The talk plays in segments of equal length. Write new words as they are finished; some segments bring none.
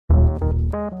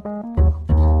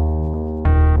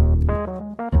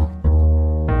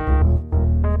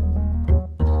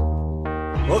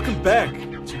Welcome back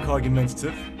to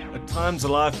Cargumentative, a Times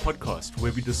Alive podcast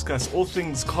where we discuss all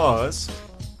things cars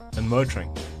and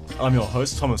motoring. I'm your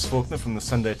host, Thomas Faulkner from the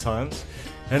Sunday Times,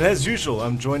 and as usual,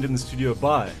 I'm joined in the studio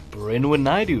by Brenwan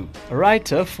Naidu, a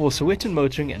writer for Sowetan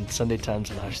Motoring and Sunday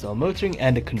Times Lifestyle Motoring,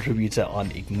 and a contributor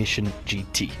on Ignition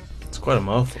GT. It's quite a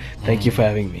mouthful. Thank you for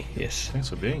having me. Yes, Thanks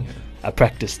for being here. I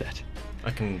practiced that. I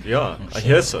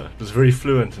hear so. It was very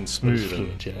fluent and smooth.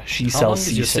 Fluent, yeah. She How long sells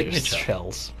is your sea signature?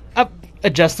 shells. I've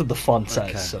adjusted the font size,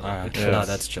 Okay. so Alright. it Yeah. No, fits.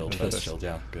 that's chilled. It That's fits. chilled.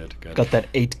 Yeah, good. Got that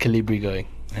 8 Calibri going.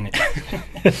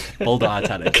 Bold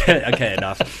italic. Okay,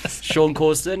 enough. Sean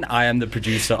Corsten, I am the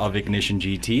producer of Ignition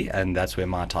GT, and that's where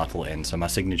my title ends, so my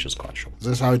signature's quite short.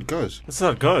 That's how it goes. That's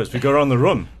how it goes. We go around the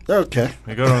room. Okay.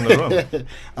 We go around the room.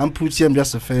 I'm Pootsy, I'm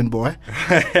just a fanboy.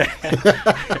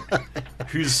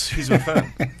 Who's your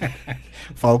fan?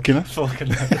 Falconer.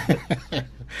 Falcon.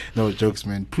 No jokes,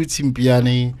 man. Pootsy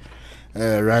Mpiani,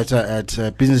 writer at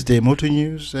Business Day Motor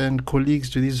News, and colleagues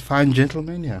to these fine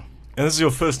gentlemen, yeah. And this is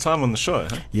your first time on the show,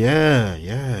 huh? Yeah.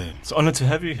 It's an honor to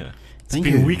have you here. Thank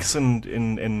It's been you. weeks in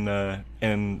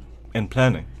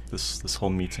planning this whole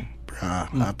meeting.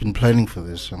 I've been planning for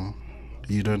this, so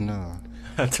you don't know.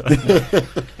 I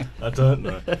don't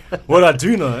know. What I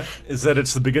do know is that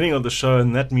it's the beginning of the show,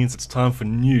 and that means it's time for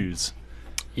news.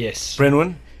 Yes.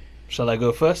 Brenwan, Shall I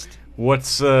go first?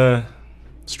 what's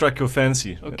struck your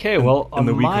fancy? Okay, in- well, in on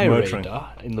the week my of motoring?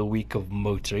 radar, in the week of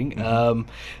motoring,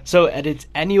 so at its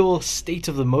annual State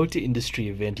of the Motor Industry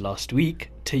event last week,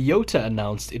 Toyota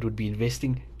announced it would be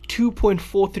investing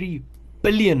 2.43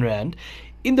 billion rand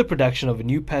in the production of a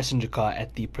new passenger car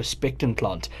at the Prospecton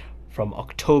plant from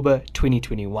October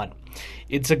 2021.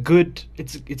 It's a good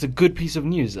piece of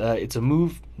news. It's a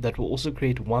move that will also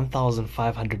create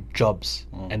 1,500 jobs,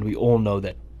 and we all know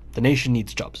that the nation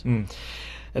needs jobs.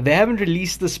 They haven't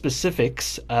released the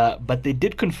specifics, but they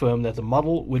did confirm that the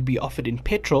model would be offered in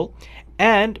petrol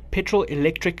and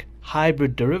petrol-electric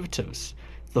hybrid derivatives.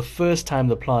 The first time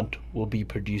the plant will be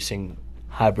producing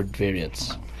hybrid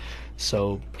variants.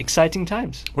 So, exciting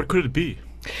times. What could it be?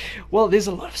 Well, there's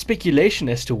a lot of speculation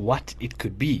as to what it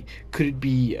could be. Could it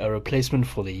be a replacement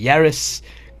for the Yaris?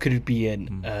 Could it be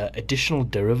an additional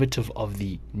derivative of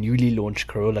the newly launched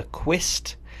Corolla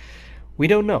Quest? We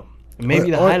don't know. Maybe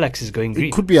the Or Hilux is going green.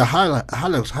 It could be a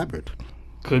Hilux hybrid.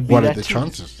 Could be What are that the too.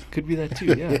 chances? Could be that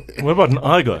too, yeah. What about an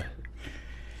Igo?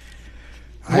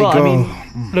 Well, I go-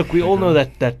 mean, look, we all know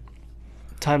that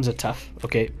times are tough,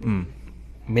 okay?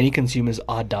 Many consumers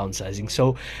are downsizing.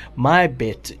 So my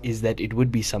bet is that it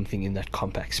would be something in that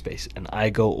compact space, an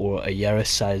Igo or a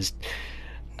Yaris-sized,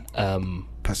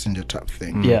 passenger type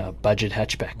thing. budget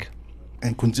hatchback.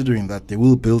 And considering that they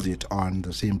will build it on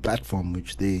the same platform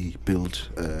which they built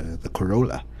the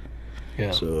Corolla.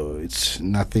 Yeah. So it's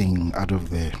nothing out of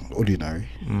the ordinary.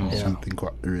 Yeah. Something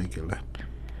quite irregular.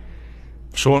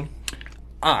 Sean,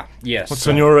 Yes. what's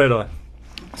on your radar?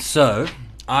 So,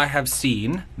 I have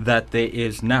seen that there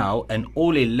is now an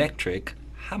all-electric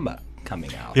Hummer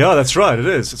coming out. Yeah, that's right. It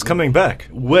is. It's coming back.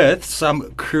 With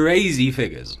some crazy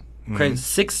figures.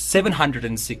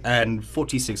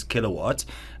 746 kilowatts.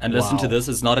 And listen to Wow. this,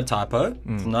 it's not a typo.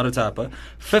 It's not a typo.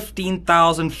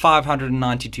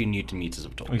 15,592 newton meters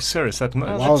of Are torque. you serious? That much?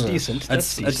 Oh, Wowzers. that's decent.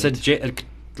 That's It's a decent. jet,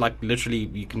 like literally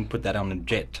you can put that on a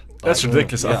jet. That's Like,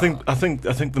 ridiculous. yeah. I think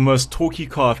the most torquey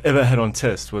car I've ever had on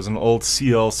test was an old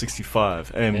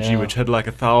CL65 AMG, Yeah. which had like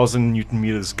 1,000 newton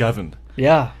meters governed.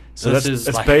 Yeah, So This that's is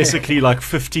it's like- basically like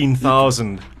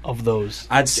 15,000. of those.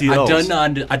 I CLs.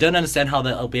 don't understand how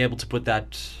they'll be able to put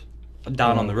that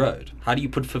down on the road. How do you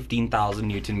put 15,000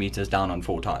 newton meters down on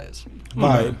 4 tires?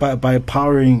 By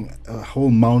powering a whole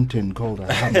mountain called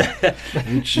a hammer,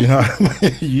 which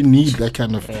you need that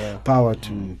kind of power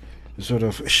to sort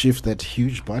of shift that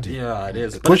huge body. Yeah, it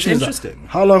is. The But it's question is, interesting.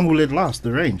 how long will it last?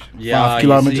 The range? Yeah, 5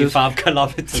 kilometers. You see 5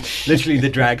 kilometers. Literally the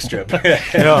drag strip.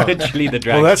 Yeah. Literally the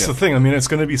drag Well, that's the strip. thing. I mean, it's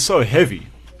going to be so heavy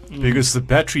because the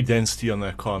battery density on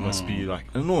that car must be like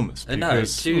enormous. No,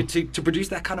 because- to produce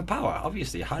that kind of power,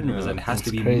 obviously, 100% it has to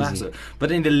It's be crazy. massive.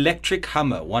 But an electric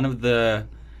Hummer, one of the,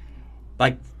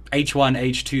 like, H1,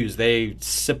 H2s, they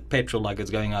sip petrol like it's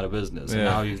going out of business. And Yeah.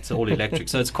 now it's all electric.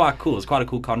 So it's quite cool. It's quite a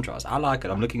cool contrast. I like it.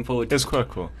 I'm looking forward to It's it. quite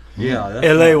cool. Yeah. that's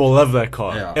LA nice. will love that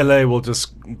car. Yeah. LA will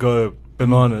just go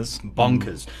bananas.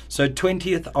 Bonkers. So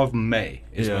 20th of May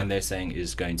is Yeah. when they're saying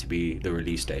is going to be the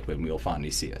release date when we'll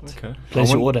finally see it. Okay. Place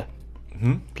I your want-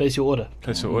 order. Place your order.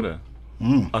 Place your order.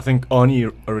 I think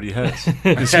Arnie already has.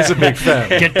 'Cause he's a big fan.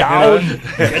 Get down!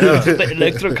 Get into the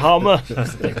electric Hummer.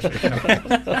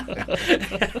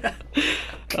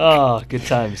 Oh, good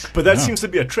times. But that seems to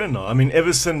be a trend now. I mean,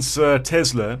 ever since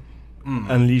Tesla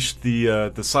unleashed the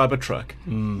Cybertruck,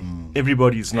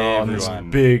 everybody's now on this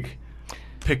Everyone. big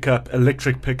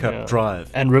electric pickup drive.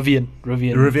 And Rivian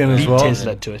Rivian as beat well.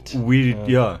 Tesla to it.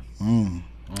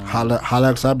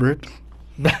 Hilux hybrid.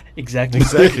 Exactly.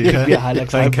 Exactly. Could be a Hilux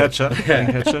Playing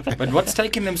hybrid. catch up. But what's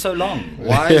taking them so long?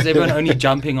 Why is everyone only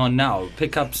jumping on now?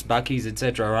 Pickups, buckies,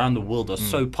 etc. around the world are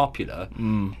so popular.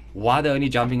 Why are they only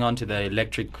jumping onto the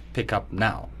electric pickup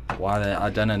now? I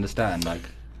don't understand. Like,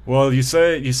 Well, you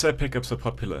say pickups are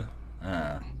popular,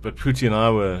 uh, but Pooty and I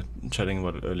were chatting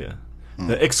about it earlier.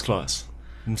 The X-Class.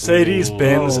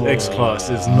 Mercedes-Benz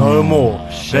X-Class is no more.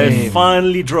 They Shame.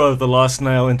 finally drove the last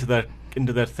nail into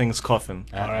that thing's coffin.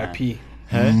 R.I.P.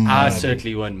 Hey? I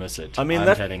certainly won't miss it. I mean,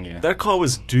 I'm telling you. that car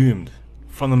was doomed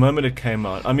from the moment it came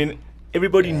out. I mean,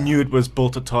 everybody knew it was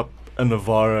built atop a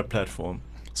Navara platform.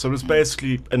 So it was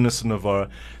basically a Nissan Navara.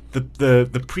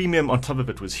 The premium on top of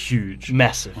it was huge.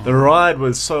 Massive. The ride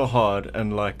was so hard,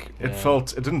 and like it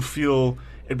didn't feel.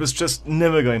 It was just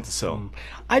never going to sell.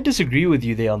 I disagree with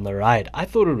you there on the ride. I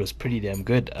thought it was pretty damn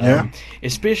good.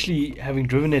 Especially having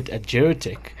driven it at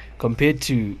Gerotech compared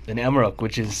to an Amarok,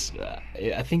 which is,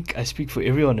 I think I speak for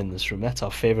everyone in this room, that's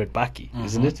our favorite bakkie,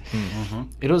 isn't it?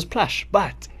 It was plush,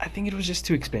 but I think it was just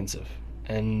too expensive.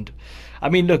 And, I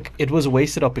mean, look, it was a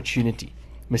wasted opportunity.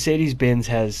 Mercedes-Benz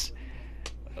has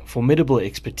formidable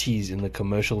expertise in the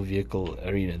commercial vehicle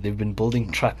arena. They've been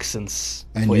building trucks since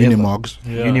And forever. Unimogs.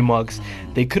 Yeah. Unimogs.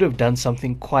 They could have done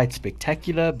something quite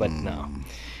spectacular, but no.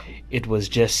 It was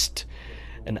just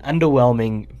an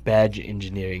underwhelming badge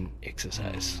engineering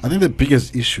exercise. I think the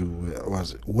biggest issue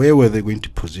was where were they going to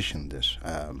position this?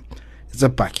 It's a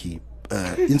bakkie.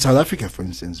 In South Africa, for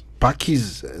instance,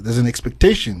 bakkies, there's an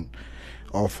expectation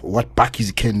of what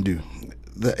bakkies can do.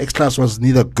 The X-Class was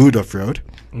neither good off-road,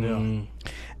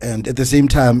 and at the same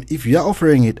time, if you're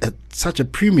offering it at such a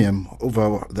premium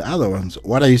over the other ones,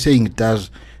 what are you saying it does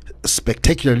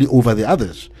spectacularly over the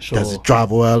others? Sure. Does it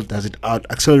drive well? Does it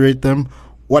out-accelerate them?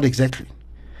 What exactly?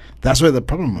 That's where the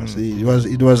problem was. It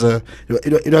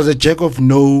was a jack of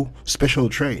no special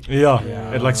trade. Yeah,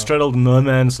 it like straddled no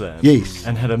man's land. Yes.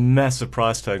 And had a massive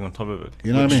price tag on top of it.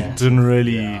 You know what I which mean? Didn't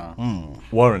really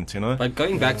warrant, you know? But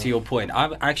going back to your point,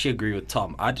 I actually agree with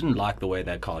Tom. I didn't like the way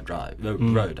that car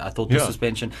rode. I thought the Yeah.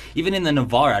 suspension, even in the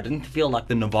Navara, I didn't feel like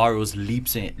the Navara was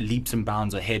leaps and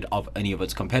bounds ahead of any of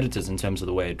its competitors in terms of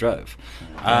the way it drove.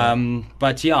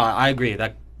 But yeah, I agree.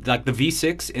 Like the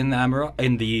V6 in the Amarok,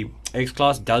 in the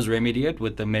X-Class does remedy it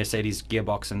with the Mercedes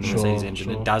gearbox and the Mercedes engine.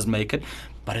 It does make it,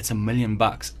 but it's $1 million.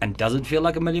 And does it feel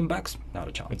like $1 million? Not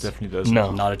a chance. It definitely does.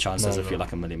 No. Not a chance does it feel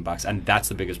like $1 million, and that's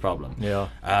the biggest problem. Yeah.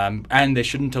 And they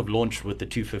shouldn't have launched with the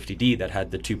 250D that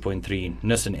had the 2.3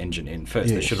 Nissan engine in first.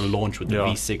 They Yes. should have launched with the Yeah.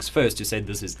 V6 first to say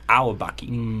this is our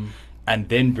bakkie, and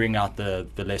then bring out the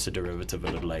lesser derivative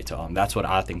a little later on. That's what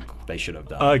I think they should have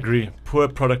done. I agree. Poor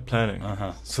product planning.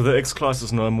 So the X-Class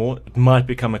is no more. It might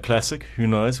become a classic. Who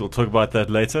knows? We'll talk about that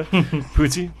later.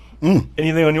 Pooty,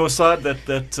 anything on your side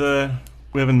that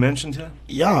we haven't mentioned here?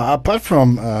 Yeah, apart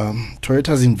from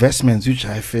Toyota's investments, which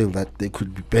I feel that they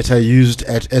could be better used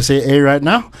at SAA right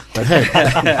now, but hey,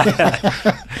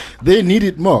 they need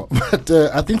it more. But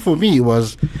I think for me, it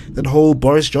was that whole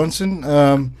Boris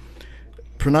Johnson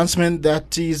pronouncement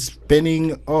that he's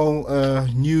banning all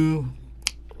new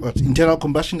internal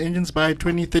combustion engines by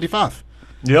 2035.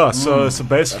 Yeah, so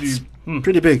basically,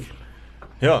 Pretty big.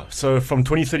 yeah, so from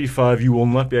 2035, you will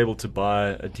not be able to buy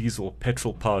a diesel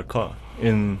petrol-powered car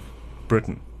in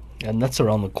Britain. And that's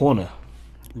around the corner.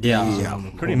 yeah.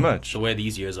 Pretty much. The way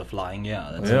these years are flying,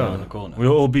 that's Yeah, around the corner.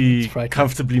 we'll all be It's frightening.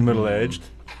 comfortably middle-aged.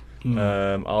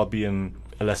 I'll be in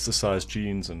elasticized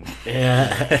jeans and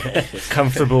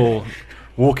comfortable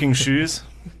walking shoes.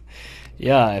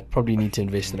 Yeah, I probably need to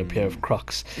invest in a pair of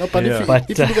Crocs. No, but Yeah.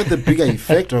 if you look at the bigger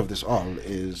effect of this all,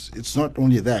 is it's not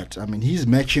only that. I mean, he's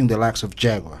matching the likes of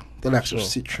Jaguar, the likes of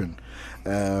Citroen,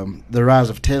 the rise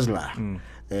of Tesla.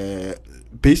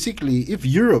 Basically, if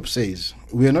Europe says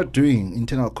we are not doing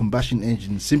internal combustion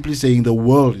engines, simply saying the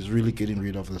world is really getting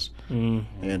rid of this, you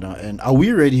know, and are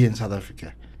we ready in South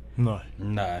Africa? No.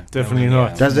 No, Definitely nowhere not.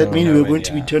 near. Does that mean Nowhere we're going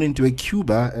to be near. turned into a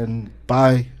Cuba and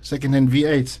buy second-hand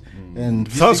V8s?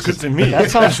 And Sounds V6s? good to me.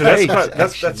 That sounds Actually, great.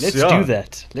 That's Let's yeah. do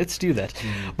that. Let's do that.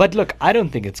 But look, I don't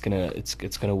think it's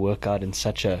gonna work out in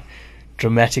such a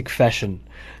dramatic fashion.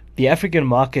 The African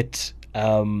market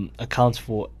accounts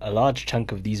for a large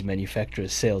chunk of these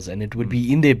manufacturers' sales, and it would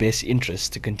be in their best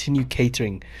interest to continue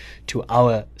catering to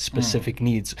our specific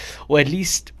needs, or at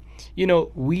least,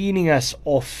 weaning us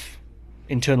off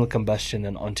internal combustion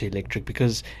and onto electric,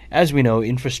 because as we know,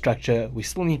 infrastructure, we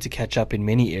still need to catch up in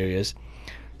many areas.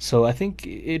 So I think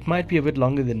it might be a bit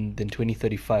longer than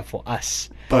 2035 for us.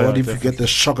 But Oh, what yeah, if we get the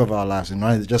shock of our lives and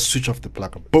they just switch off the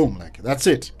plug? Boom, like that's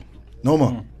it. No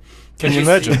more. Can you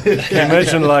imagine? Can you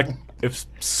imagine, like, if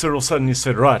Cyril suddenly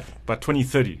said, right, by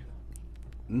 2030,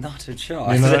 Not a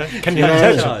chance. you know? Can you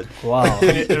Yeah, imagine? Wow.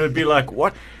 It would be like,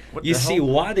 what? What You the see, hell?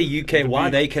 why the UK, why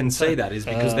be- they can say that is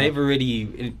because they've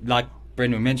already, like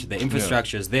Brendan mentioned, the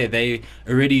infrastructure is there. They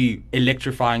already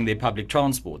electrifying their public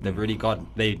transport. They've already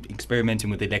they experimenting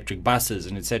with electric buses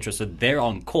and etc. So they're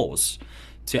on course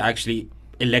to actually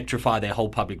electrify their whole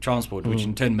public transport, which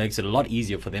in turn makes it a lot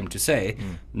easier for them to say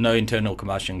no internal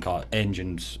combustion car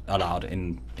engines allowed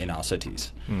in our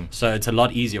cities. So it's a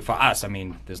lot easier for us. I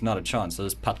mean, there's not a chance.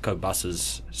 Those Putco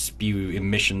buses spew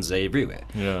emissions everywhere.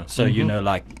 Yeah. So you know,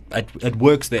 like it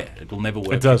works there. It will never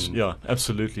work. It does, in- yeah,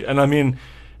 absolutely. And I mean,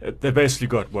 they basically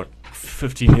got, what,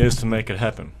 15 years to make it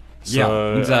happen. Yeah,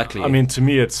 So, exactly. I mean, to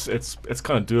me, it's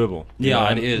kind of doable. you Yeah, know,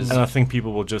 it and- is. And I think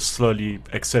people will just slowly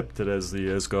accept it as the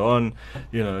years go on.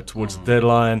 You know, towards the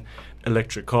deadline,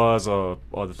 electric cars are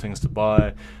the things to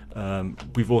buy.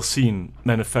 We've all seen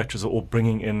manufacturers are all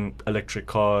bringing in electric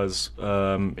cars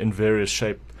in various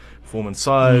shape, form, and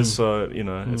size. So you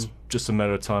know, it's just a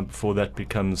matter of time before that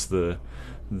becomes the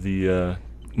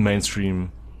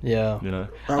mainstream. Yeah. You know.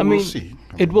 I We'll mean, see.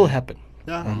 it will happen.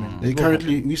 Yeah, I mean, they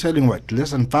currently we're selling what, less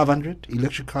than 500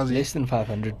 electric cars. Less than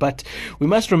 500. But we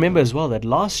must remember as well that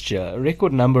last year, a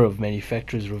record number of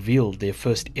manufacturers revealed their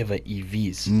first ever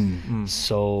EVs.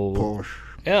 So, Porsche.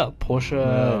 yeah,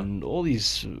 Porsche and all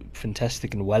these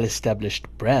fantastic and well-established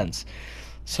brands.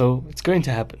 So it's going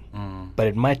to happen. But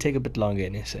it might take a bit longer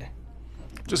in SA.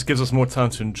 Just gives us more time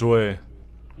to enjoy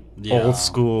Yeah. old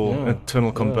school Yeah.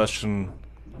 internal combustion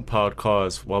powered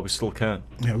cars while we still can.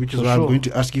 Yeah, which is For why sure. I'm going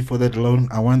to ask you for that loan.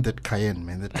 I want that Cayenne,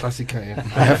 man, that classic Cayenne.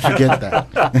 I have to get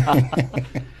that.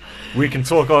 We can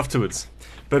talk afterwards.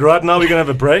 But right now we're going to have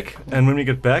a break, and when we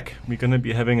get back, we're going to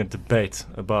be having a debate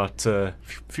about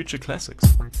future classics.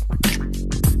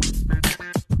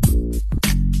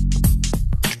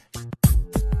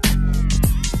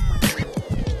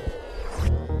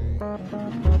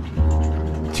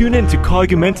 Tune in to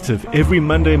Cargumentative every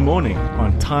Monday morning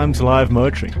on Times Live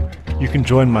Motoring. You can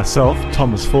join myself,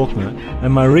 Thomas Faulkner,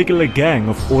 and my regular gang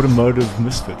of automotive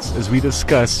misfits as we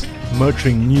discuss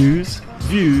motoring news,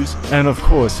 views, and of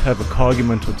course have a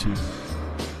cargument or two.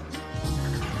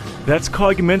 That's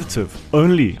Cargumentative,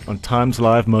 only on Times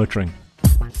Live Motoring.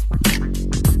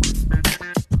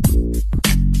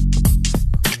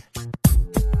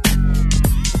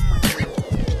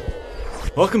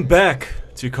 Welcome back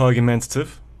to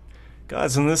Cargumentative.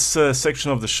 Guys, in this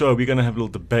section of the show, we're going to have a little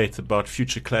debate about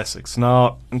future classics.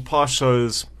 Now, in past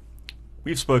shows,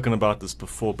 we've spoken about this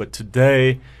before, but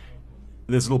today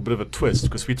there's a little bit of a twist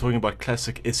because we're talking about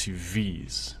classic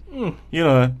SUVs. You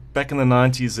know, back in the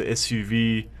 90s, the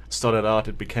SUV started out,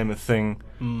 it became a thing.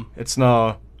 It's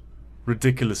now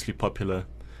ridiculously popular.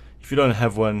 If you don't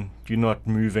have one, you're not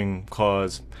moving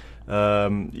cars.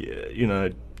 You know,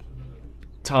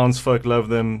 townsfolk love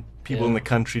them, people in Yeah. the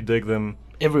country dig them.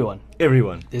 Everyone.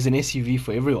 Everyone. There's an SUV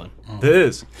for everyone. There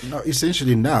is. Now,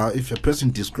 essentially, now, if a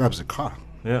person describes a car,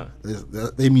 Yeah.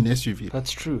 they mean SUV.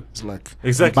 That's true. It's like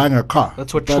Exactly. buying a car.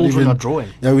 That's what without children even- are drawing.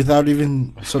 Yeah, without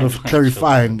even sort of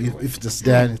clarifying if it's a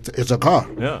sedan, it's a car.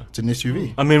 Yeah. It's an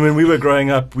SUV. I mean, when we were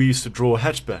growing up, we used to draw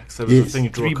hatchbacks. That was the Yes. thing, you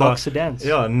draw a Three-box car. sedans.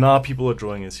 Yeah, now people are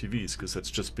drawing SUVs because it's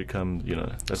just become, you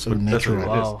know, that's So what that's what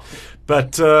natural. it is. Wow.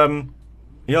 But,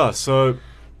 yeah, so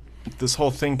this whole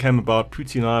thing came about.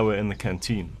 Pootie and I were in the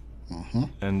canteen.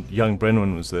 And young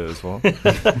Brenwan was there as well.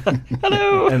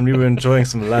 Hello. And we were enjoying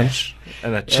some lunch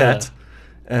and a chat.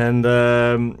 And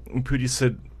Pootie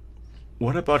said,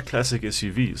 what about classic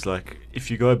SUVs? Like, if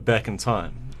you go back in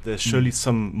time, there's surely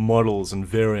some models and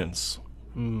variants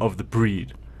of the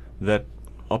breed that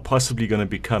are possibly going to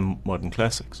become modern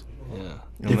classics. Yeah.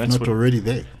 And If that's not what- already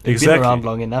there. They've Exactly. been around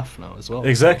long enough now as well.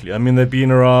 Exactly. I mean, they've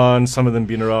been around, some of them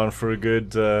been around for a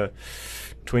good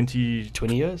 20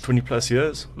 20 years. 20 plus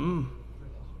years.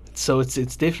 So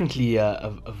it's definitely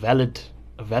a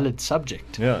valid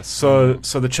subject. Yeah. So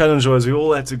the challenge was we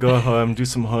all had to go home, do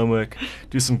some homework,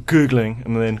 do some Googling,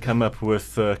 and then come up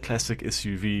with a classic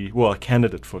SUV, well, a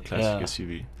candidate for a classic Yeah.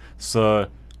 SUV. So,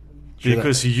 Should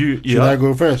because Should I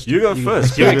go first? You go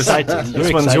first. You're This- excited. This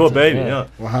You're one's your excited, baby, yeah.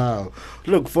 yeah. Wow.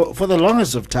 Look, for the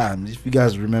longest of times, if you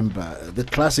guys remember, the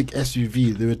classic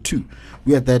SUV, there were two.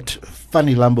 We had that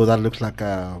funny Lambo that looked like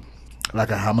a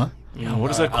Hummer. Yeah,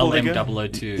 what is that called again?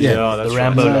 LM002. Yeah, that's The right.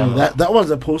 Rambo Lambo. That was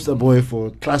a poster boy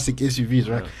for classic SUVs,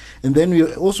 right? And then we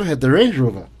also had the Range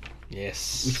Rover,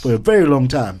 Yes. which for a very long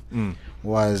time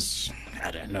was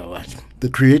I don't know, the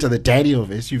creator, the daddy of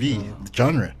SUV the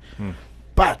genre.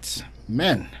 But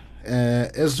man,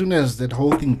 as soon as that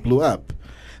whole thing blew up,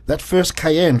 that first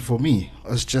Cayenne for me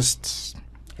was just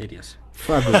Hideous.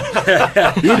 fugly.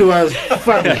 It was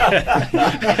fugly.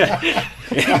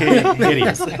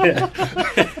 Hideous.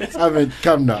 I mean,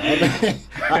 come now.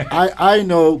 I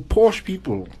know Porsche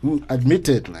people who admit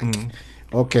it, like,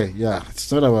 okay, yeah,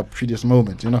 it's not our prettiest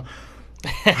moment, you know.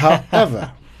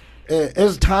 However,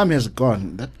 as time has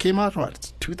gone, that came out,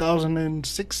 what,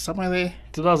 2006, somewhere there?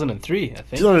 2003, I think.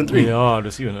 2003. Yeah,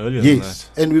 just even earlier than Yes,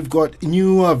 that. and we've got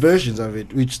newer versions of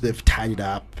it, which they've tied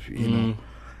up, you know.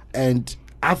 And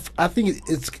I think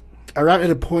it's around at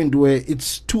a point where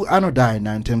it's too anodyne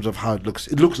now in terms of how it looks.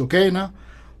 It looks okay now,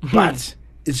 but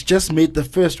it's just made the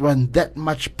first one that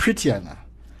much prettier now.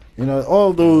 You know,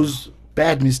 all those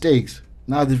bad mistakes,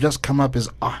 now they've just come up as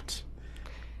art.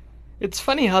 It's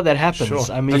funny how that happens. Sure.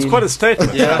 I mean, that's quite a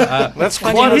statement. That's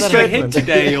funny quite how a that statement.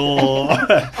 today, or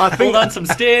pulled on some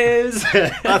stairs.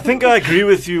 I think I agree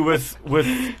with you with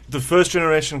the first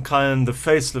generation Cayenne, the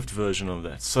facelift version of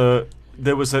that. So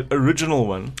there was that original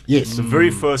one, Yes. the very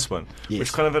first one, Yes.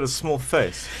 which kind of had a small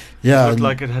face. Yeah, It looked and,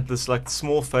 like it had this like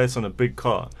small face on a big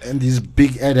car. and these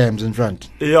big Adams in front.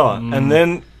 Yeah, and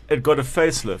then it got a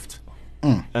facelift,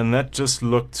 Mm. and that just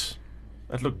looked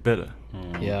better.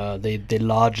 yeah, they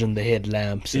largened the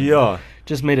headlamps. And Yeah,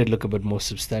 just made it look a bit more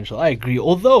substantial. I agree.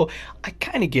 Although I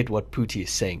kind of get what Pooty is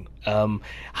saying.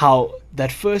 How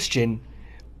that first gen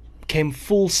came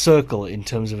full circle in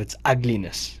terms of its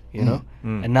ugliness, you know,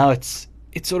 and now it's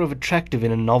sort of attractive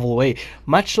in a novel way,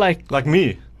 much like like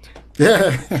me.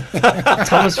 Yeah.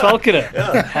 Thomas Falconer,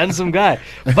 handsome guy.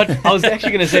 But I was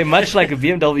actually going to say, much like a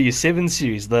BMW 7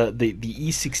 Series, the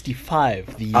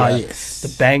E65, Yes. the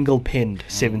bangle penned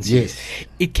 7 Series, Yes.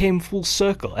 it came full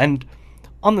circle. And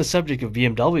on the subject of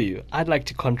BMW, I'd like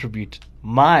to contribute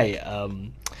my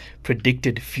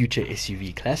predicted future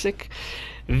SUV classic,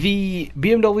 the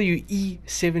BMW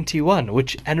E71,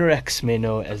 which anoraks may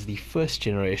know as the first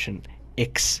generation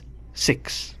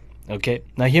X6. Okay,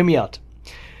 now hear me out.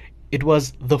 It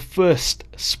was the first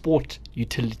sport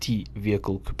utility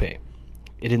vehicle coupe.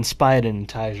 It inspired an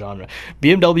entire genre.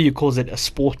 BMW calls it a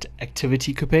sport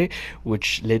activity coupe,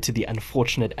 which led to the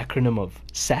unfortunate acronym of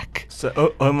SAC.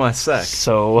 So, oh my sack!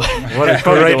 So, What a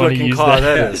probably great don't wanna looking use car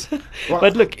that. that is.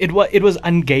 But look, it was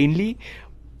ungainly,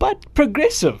 but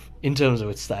progressive in terms of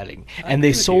its styling, and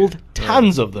they sold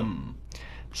tons of them.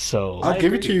 So, I'll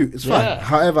give it to you. It's Yeah. fine.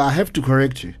 However, I have to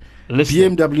correct you. listen,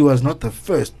 BMW was not the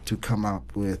first to come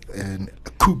up with a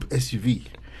coupe SUV.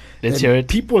 let's And hear it.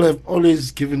 People have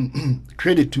always given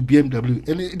credit to BMW,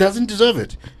 and it doesn't deserve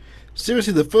it.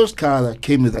 Seriously, the first car that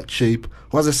came with that shape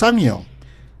was a SsangYong.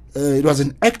 It was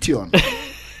an Action.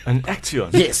 An Action.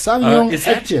 Yes, SsangYong is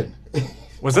that- Action.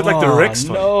 Was it like the Oh, Rex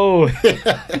one? no.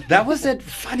 That was that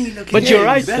funny looking. But you're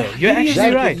right, that though. You're hideous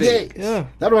actually looking right. thing. Yes. Yeah.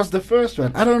 That was the first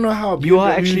one. I don't know how You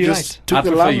are BMW actually just right. took I the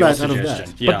prefer your limelight out of suggestion.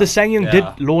 that. Yeah. But the SsangYong Yeah. did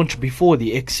launch before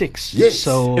the X6. Yes.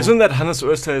 So Isn't that Hannes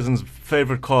Oosthuizen's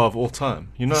favorite car of all time?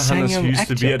 You know, The Hannes SsangYong used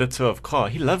to be Actia. editor of Car.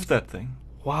 He loved that thing.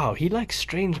 wow, he likes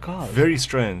strange cars. Very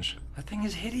strange. That thing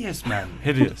is hideous, man.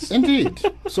 Hideous. Indeed.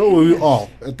 So were we all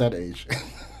at that age.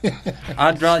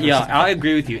 I'd rather, yeah, I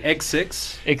agree with you.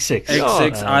 X6. X6.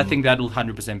 X6, I Um, think that'll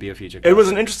 100% be a future It car. was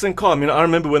an interesting car. I mean, I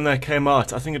remember when that came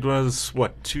out. I think it was,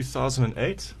 what,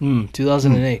 2008?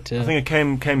 2008. I think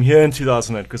it came here in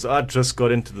 2008 because I just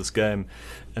got into this game.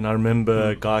 And I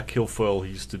remember Guy Kilfoyle,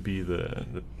 he used to be the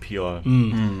PR,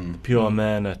 the PR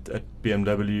man at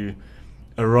BMW,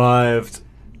 arrived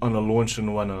on a launch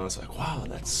in one, and I was like, wow,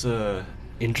 that's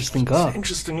Interesting it's car. an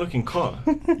interesting looking car.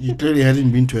 You clearly hadn't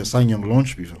been to a SsangYong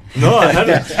launch before. No, I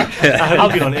hadn't. I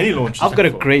hadn't been on any launches. I've got a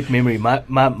before. great memory.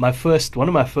 My first one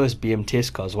of my first BM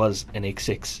test cars was an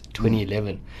X6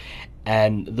 2011,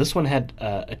 and this one had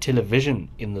a television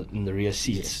in the rear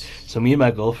seats. So me and my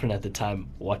girlfriend at the time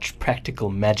watched Practical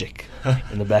Magic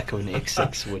in the back of an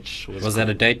X6, which was that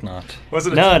a date night? Was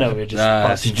it? no, we were just Nah,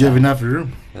 passing Did you have time. enough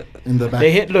room in the back?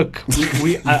 They hit. Look,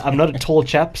 I'm not a tall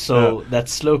chap, so that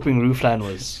sloping roofline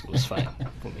was fine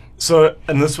for me. So,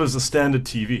 and this was a standard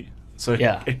TV. So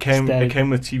Yeah, it came standard.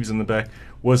 with TVs in the back.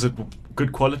 Was it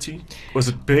good quality? Was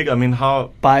it big? I mean,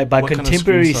 how? By what kind of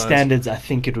contemporary screen size? standards, I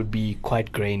think it would be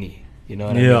quite grainy. You know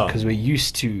what I mean? Yeah. Because we're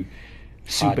used to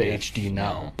super High def, HD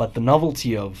now, yeah. but the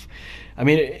novelty of, I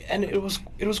mean, and it was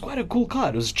quite a cool car.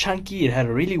 It was chunky. It had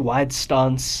a really wide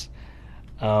stance,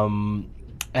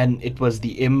 and it was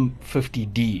the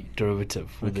M50D derivative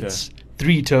with Okay. its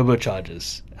 3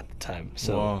 turbochargers at the time.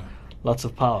 So Wow. lots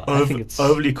of power. I think it's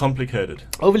overly complicated.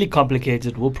 overly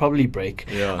complicated. Will probably break.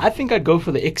 Yeah. I think I'd go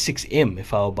for the X6M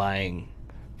if I were buying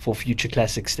for future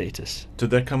classic status. Did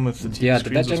that come with the TV Yeah, did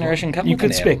screens that as well? generation come You with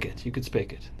could an spec it. You could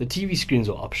spec it. The TV screens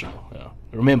were optional. Yeah.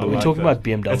 Remember, I we're like talking that. about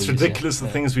BMW. It's ridiculous the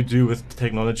things we do with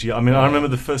technology. I mean, I remember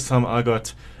the first time I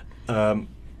got an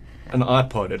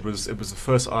iPod. It was the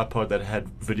first iPod that had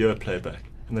video playback.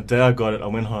 And the day I got it, I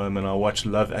went home and I watched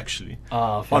Love Actually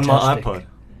Ah, on my fantastic. iPod,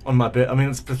 on my bed. I mean,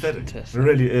 it's pathetic. Fantastic. It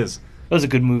really is. That was a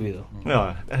good movie, though.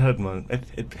 Yeah, it had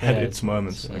Yeah, its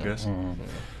moments, I yeah. guess.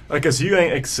 Okay, so you're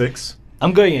going X6.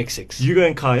 I'm going X6. You're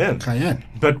going Cayenne. Cayenne.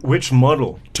 But which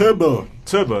model? Turbo.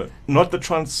 Turbo, not the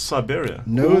Trans-Siberia.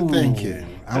 No, Ooh. thank you.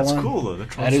 That's cool though. The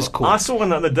That is cool. I saw one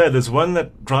the other day. There's one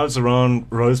that drives around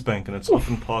Rosebank and it's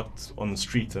often parked on the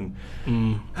street, and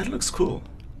that looks cool.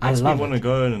 I Makes me love want to it.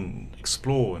 go and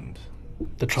explore. And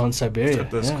The it's Trans-Siberia.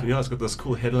 got those, Yeah. it's got those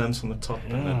cool headlamps on the top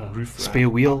and that roof rack. Spare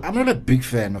wheel. I'm not a big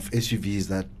fan of SUVs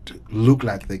that look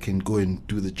like they can go and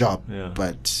do the job. Yeah.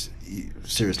 But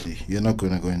seriously, you're not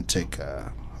going to go and take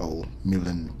a whole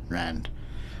R1,000,000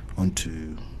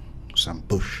 onto some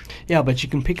bush. Yeah, but you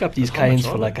can pick up these How much Cayennes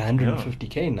are for like they?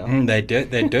 150k now.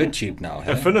 They're dirt cheap now.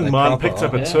 A friend of They're mine proper, picked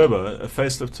up a yeah. turbo, a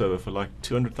facelift turbo, for like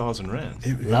 200,000 rand.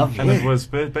 Lovely. And it was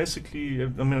basically, I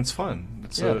mean, it's fun.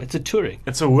 It's a touring.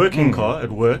 It's a working car.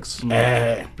 It works.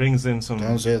 Brings in some.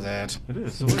 Don't say that. It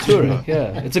is. It's a touring.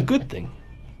 Yeah, it's a good thing.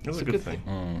 It's a good thing.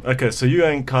 Okay, so you're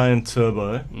going Cayenne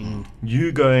Turbo.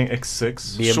 You going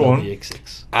X6. BMW Sean.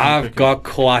 X6. I've got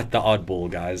quite the oddball,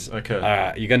 guys. Okay. All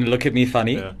right, you're going to look at me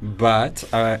funny, Yeah. but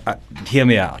hear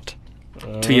me out.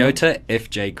 Toyota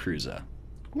FJ Cruiser.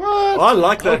 What? I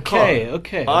like that car.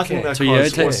 Okay. I think that car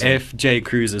is Toyota awesome. FJ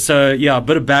Cruiser. So yeah, a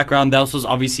bit of background. This was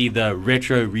obviously the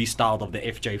retro restyle of the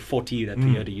FJ40 that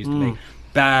Toyota used to make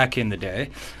back in the day.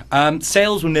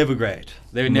 Sales were never great.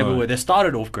 They never No. were. They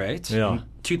started off great. Yeah. In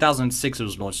 2006 it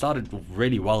was launched. Started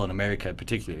really well in America,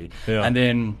 particularly. Yeah. And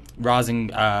then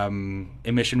rising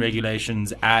emission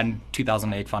regulations and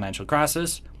 2008 financial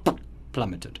crisis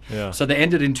plummeted. Yeah. So they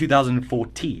ended in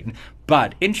 2014.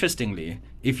 But interestingly,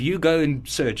 if you go and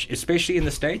search, especially in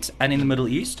the States and in the Middle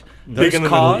East, those in the Middle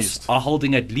cars East. are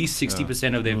holding at least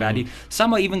 60% of their value.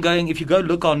 Some are even going, if you go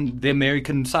look on the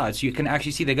American sites, you can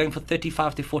actually see they're going for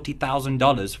 $35,000 to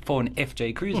 $40,000 for an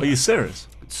FJ Cruiser. Are you serious?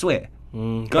 Swear.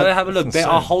 Go have a look. That's They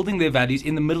are insane. holding their values.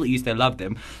 In the Middle East, they love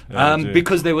them Yeah, they do.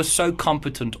 because they were so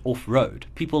competent off-road.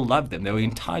 People loved them. They were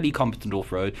entirely competent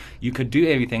off-road. You could do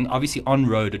everything. Obviously,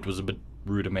 on-road, it was a bit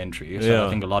rudimentary. So Yeah. I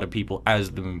think a lot of people,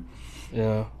 as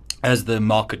the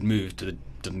market moved, it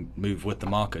didn't move with the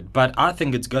market. But I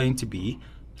think it's going to be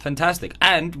fantastic.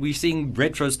 And we're seeing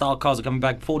retro-style cars are coming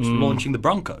back. Ford's launching the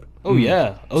Bronco. Oh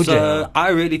yeah. OJ. So I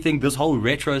really think this whole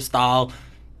retro style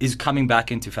is coming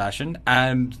back into fashion,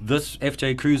 and this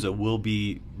FJ Cruiser will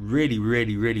be really,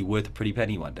 really, really worth a pretty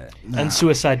penny one day. And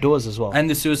suicide doors as well. And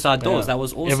the suicide doors, that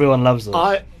was awesome. Everyone loves those.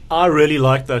 I really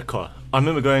liked that car. I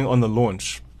remember going on the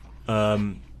launch,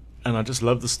 and I just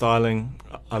loved the styling.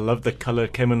 I loved the color.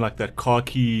 It came in like that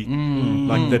khaki,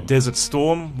 like the Desert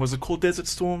Storm. Was it called Desert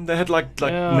Storm? They had like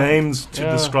Yeah. names to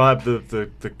Yeah. describe the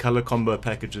color combo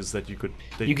packages that you could.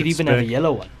 That you could even have a spec.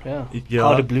 yellow one. Yeah. Yeah.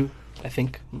 Powder blue, I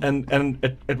think. And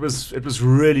it was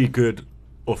really good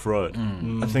off road.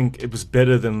 I think it was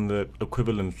better than the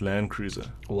equivalent Land Cruiser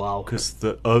Wow. because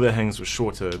the overhangs were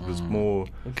shorter. It was more.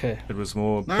 Okay. It was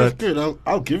more. No, it's But good.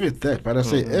 I'll give it that. But I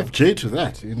say FJ to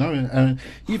that. You know, and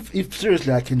if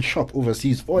seriously I can shop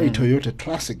overseas for a Toyota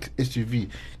classic SUV,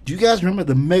 do you guys remember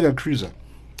the Mega Cruiser?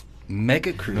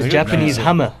 Mega The Cruiser. Japanese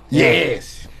Hummer.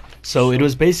 Yes. So it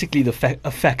was basically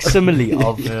a facsimile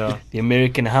of Yeah. the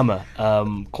American Hummer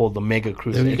called the Mega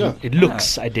Cruiser. There you go. It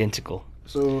looks identical.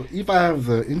 So if I have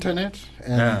the internet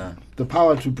and Yeah. the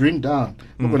power to bring down,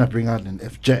 I'm not gonna bring out an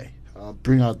FJ. I'll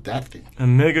bring out that thing. a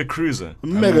Mega Cruiser. A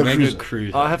Mega, Cruiser.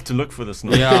 Cruiser. I have to look for this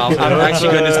now. Yeah, I'm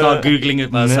actually going to start Googling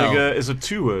it myself. Mega, is it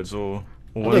 2 words or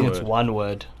I one think word? it's one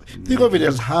word. Think of it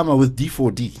as Hammer with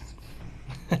D4D.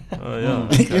 Oh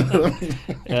yeah. You know what I mean?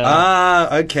 Yeah.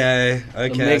 Ah, okay.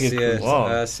 Okay, I Mega see it. Cruiser.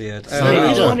 Wow. I see it. So There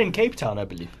is yeah. one in Cape Town, I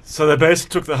believe. So they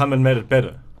basically took the Hummer and made it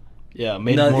better. Yeah,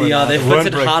 made No, it more yeah, they It won't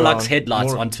fitted break Hilux down.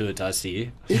 headlights More- onto it, I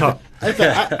see. Yeah. In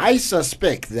fact, I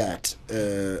suspect that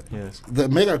Yes. the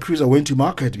Mega Cruiser went to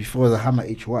market before the Hammer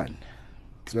H1.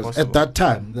 Because Possible. at that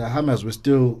time, the Hammers were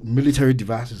still military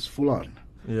devices full on.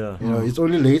 Yeah. You know, it's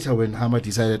only later when Hammer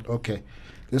decided, okay,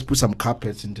 let's put some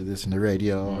carpets into this in the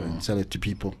radio and sell it to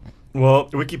people. Well,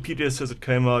 Wikipedia says it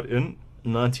came out in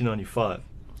 1995.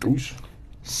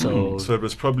 So So it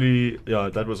was probably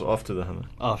that was after the Hummer.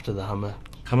 after the Hummer.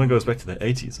 Hummer goes back to the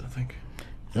 80s, I think.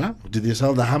 Yeah? Did they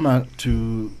sell the Hammer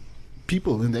to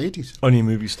people in the 80s? Only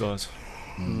movie stars.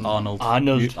 Arnold.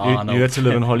 Arnold. You had to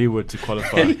live in Hollywood to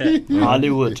qualify.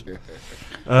 Hollywood.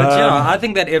 But yeah, I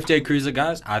think that FJ Cruiser,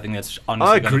 guys, I think that's I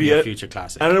honestly going to agree, be a yeah. future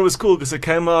classic. And it was cool because it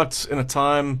came out in a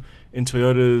time in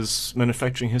Toyota's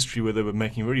manufacturing history where they were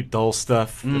making really dull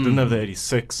stuff. They didn't have the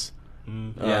 86.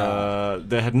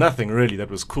 They had nothing really that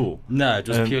was cool. No, it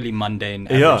was And- purely mundane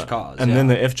average cars. and yeah. then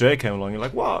the FJ came along. You're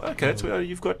like, wow, okay, Toyota,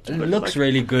 you've got. It looks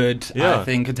really good. Yeah. I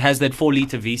think it has that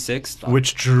 4-liter V6.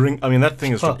 Which drink? I mean, that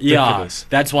thing is Yeah, ridiculous.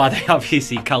 that's why they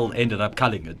obviously ended up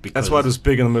culling it. Because That's why it was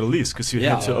big in the Middle East because you had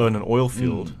Yeah. to own an oil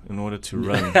field in order to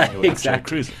run your FJ Exactly.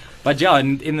 Cruiser. But yeah,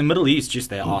 in the Middle East, just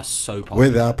they are so popular. Where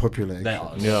they are popular. They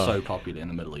actually. are Yeah. so popular in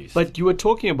the Middle East. But you were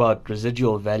talking about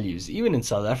residual values, even in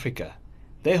South Africa.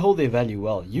 They hold their value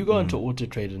well. You go into Auto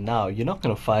Trader now, you're not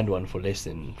going to find one for less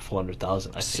than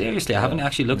 400,000. I think. seriously, I haven't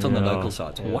actually looked on the Yeah. local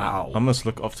sites. Wow. I must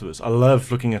look afterwards. I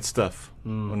love looking at stuff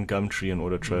on Gumtree and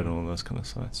Auto Trader and all those kind of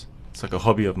sites. It's like a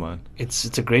hobby of mine.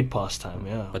 It's a great pastime,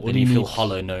 yeah. But All then you feel need-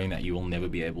 hollow knowing that you will never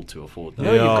be able to afford them.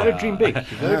 No, you've Yeah. got to dream big.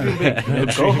 You've got to dream big. You know,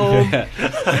 go home,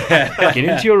 get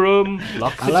into your room,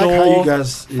 lock the I like door, how you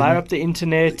guys, fire up the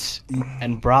internet,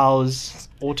 and browse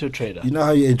Auto Trader. you know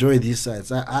how you enjoy these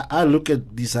sites. I look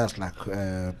at these sites like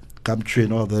Gumtree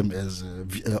and all them as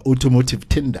automotive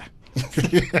Tinder.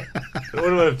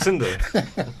 What about Tinder?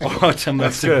 That's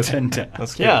Automotive good. Tinder.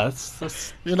 That's good. Yeah,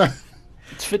 it's You know,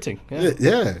 fitting. Yeah.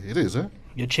 yeah, it is. Huh?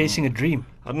 You're chasing a dream.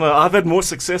 I don't know. I've had more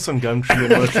success on Gumtree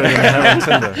and Auto Trader than I have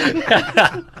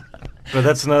on Tinder. But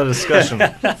that's another discussion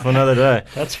for another day.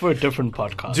 That's for a different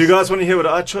podcast. Do you guys want to hear what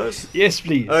I chose? Yes,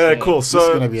 please. Okay, cool. This is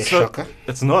So gonna be a shocker.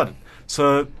 It's not.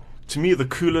 So to me, the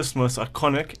coolest, most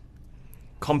iconic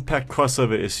compact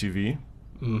crossover SUV.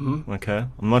 Mm-hmm. Okay,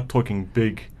 I'm not talking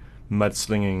big,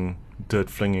 mudslinging, dirt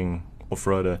flinging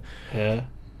off-roader. Yeah.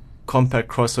 Compact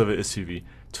crossover SUV.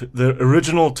 The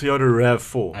original Toyota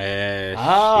RAV4. Yes.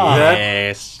 Ah.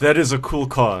 Yes. That is a cool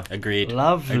car. Agreed.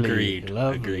 Lovely. Agreed.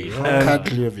 Lovely. Agreed. Yeah. And-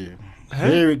 Cuddly of you. Huh?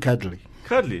 Very cuddly.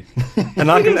 Cuddly. And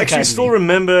I can is actually cuddly. still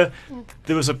remember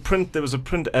there was a print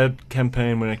ad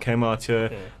campaign when it came out here.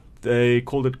 Yeah. They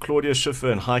called it Claudia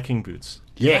Schiffer and hiking boots.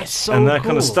 Yes. So and that cool.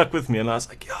 kind of stuck with me, and I was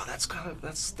like, "Yo, that's kind of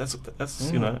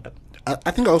that's you know,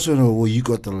 I think I also know where you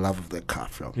got the love of that car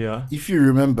from. yeah." If you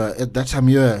remember, at that time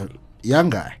you're a young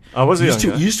guy. I was a used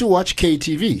young to guy. used to watch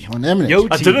KTV on Mnet. Yo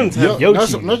I didn't have Yo no,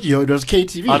 TV. not Yo, it was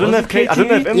KTV. I didn't Was have it I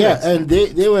didn't have KTV? Mnet. Yeah, and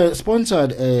they were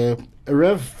sponsored a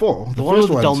RAV4, The one with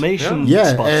the ones. Dalmatian.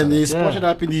 Yeah, spots and on they it. spotted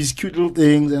up in these cute little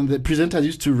things, and the presenters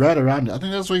used to ride around it. I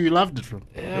think that's where you loved it from.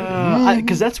 Yeah,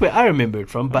 because that's where I remember it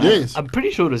from. But Yes. I'm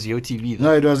pretty sure it was YoTV. Though.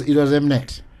 No, it was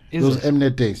Mnet. Is Those it?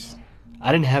 Mnet days.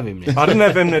 I didn't have him. I didn't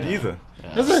have Mnet either.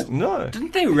 Is it? No.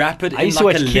 Didn't they wrap it I in used to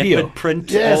like a watch Kiddio. leopard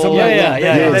print? Yeah, or- something Yeah, like yeah, that.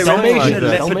 yeah. Yeah, They something wrapped it like in a that.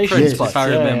 leopard Dalmatian print, spots, if I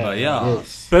yeah, remember. yeah, Yeah.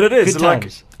 Yes. But it is Good like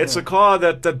times. it's a car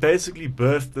that basically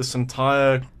birthed this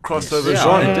entire crossover Yes. Yeah,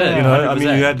 genre. it did, You know, I mean,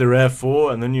 100%. you had the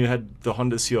RAV4, and then you had the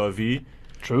Honda CRV.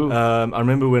 True. I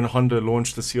remember when Honda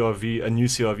launched the CRV, a new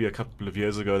CRV, a couple of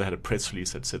years ago. They had a press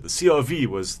release that said the CRV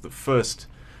was the first.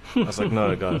 I was like,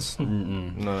 no, guys,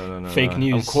 no. Fake no.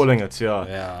 news. I'm calling it, yeah.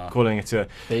 Yeah. Calling it, yeah.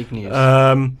 Fake news.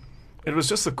 It was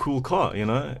just a cool car, you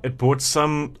know. It brought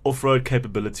some off-road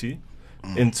capability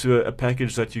into a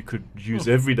package that you could use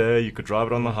every day. You could drive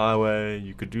it on the highway.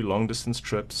 You could do long-distance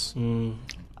trips.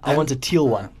 I want a teal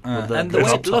one. with the And the way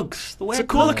drop it top. looks, the way It's a it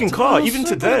cool looks, looking it's car, cool, even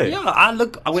so today. good.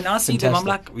 Yeah, when I see them, I'm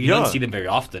like, you Yeah. don't see them very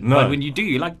often. No. But when you do,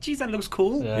 you're like, geez, that looks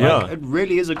cool. Yeah. Yeah. Like, it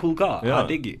really is a cool car. Yeah. I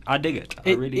dig it. I dig it. I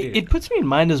It, really it, do. it puts me in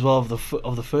mind as well of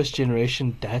the first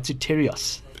generation Daihatsu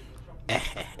Terios.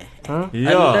 Huh? Yeah.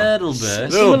 A little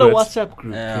bit. Little Similar bit. WhatsApp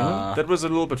group. You know? Yeah. That was a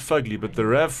little bit fugly, but the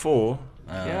RAV4,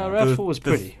 Yeah, RAV4 was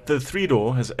pretty. The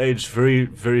 3-door has aged very,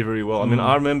 very, very well. I mean,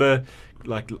 I remember,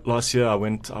 like last year,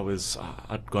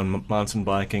 I'd gone mountain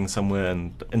biking somewhere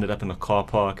and ended up in a car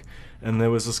park, and there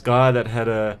was this guy that had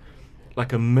a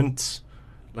mint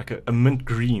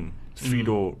green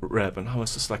 3-door RAV, and I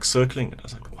was just like circling it. I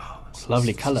was like, wow,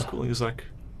 Lovely this is colour. cool. He was like,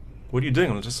 what are you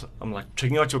doing? I'm like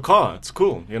checking out your car. It's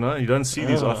cool, you know. You don't see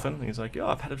these Yeah. often. He's like, yeah,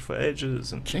 I've had it for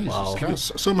ages, and Jesus, Wow.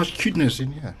 so much cuteness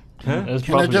in here. huh? That's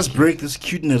Can I probably just cute. break this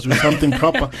cuteness with something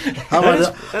proper? How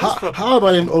about how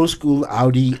about an old school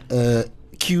Audi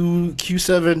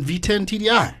Q7 V10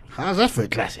 TDI? How's that for a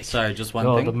classic? Sorry, just one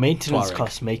Oh, thing. the maintenance Touareg.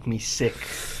 costs make me sick.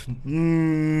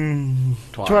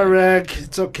 Touareg,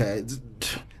 it's okay.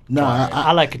 No,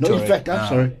 I like a no. In Touareg. fact, I'm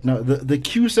sorry. No, the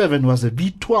Q7 was a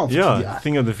V12 Yeah, TDI.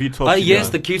 think of the V12. Oh, yes,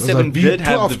 TDI. the Those Q7 are did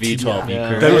have the V12 V12. Yeah.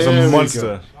 correct. That was There a we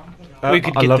monster. We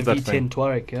could I get love the that V10 thing.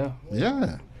 Touareg, yeah.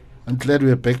 Yeah. I'm glad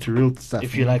we're back to real stuff.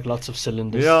 If you like lots of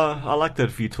cylinders. Yeah, I like that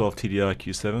V12 TDI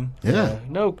Q7. Yeah.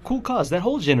 No, cool cars. That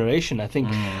whole generation, I think.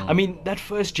 I mean, that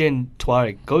first gen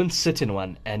Touareg, go and sit in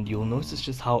one and you'll notice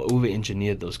just how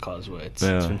over-engineered those cars were. It's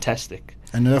fantastic.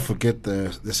 And never forget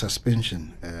the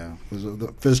suspension. It was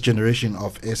the first generation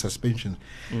of air suspension.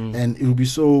 And it will be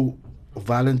so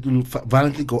violent, it will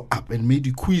violently go up and made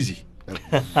you queasy.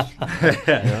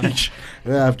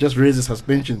 Yeah, I've just raised the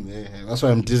suspension. That's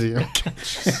why I'm dizzy.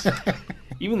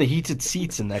 Even the heated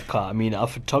seats in that car. I mean, our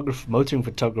motoring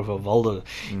photographer Valdo,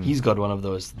 he's got one of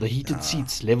those. The heated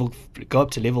seats go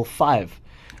up to level 5.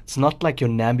 It's not like your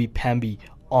namby-pamby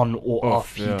on or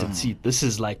off heated seat. This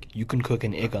is like you can cook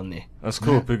an egg on there. That's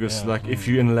cool because like if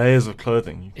you're in layers of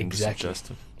clothing, you can Exactly. just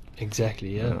adjust it.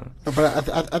 Exactly, yeah.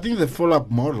 But I think the follow-up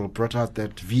model brought out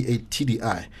that V8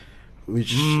 TDI,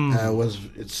 which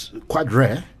it's quite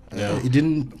rare. It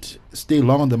didn't stay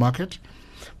long on the market,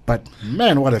 but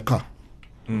man, what a car!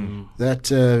 That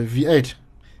V8,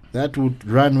 that would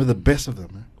run with the best of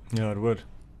them. Yeah, it would.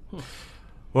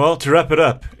 Well, to wrap it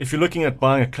up, if you're looking at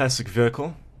buying a classic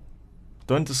vehicle,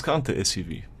 don't discount the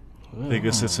SUV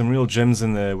because there's some real gems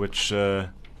in there which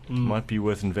might be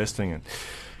worth investing in.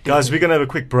 Guys, we're going to have a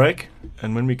quick break,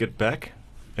 and when we get back,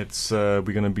 we're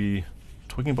going to be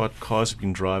talking about cars we've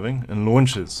been driving and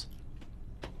launches.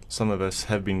 Some of us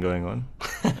have been going on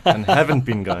and haven't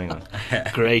been going on.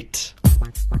 Great.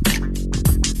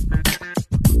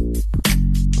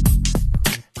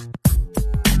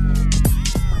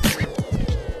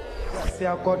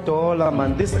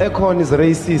 This aircon is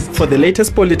racist. For the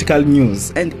latest political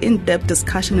news and in-depth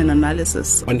discussion and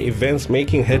analysis on events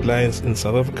making headlines in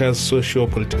South Africa's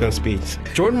socio-political space.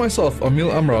 Join myself, Emil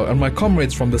Amrao, and my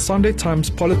comrades from the Sunday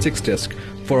Times Politics Desk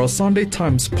for our Sunday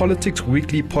Times Politics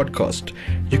Weekly podcast.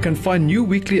 You can find new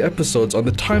weekly episodes on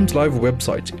the Times Live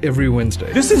website every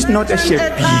Wednesday. This is not a ship.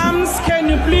 Can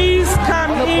you please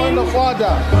come in? Point of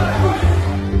order.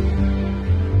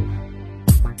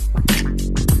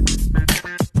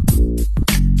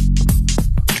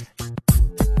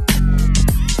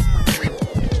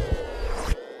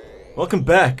 Welcome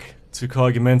back to Car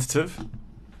Argumentative.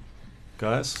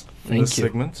 Guys, in this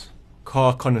segment,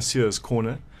 Car Connoisseur's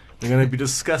Corner, we're going to be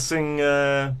discussing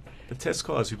the test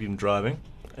cars we've been driving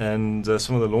and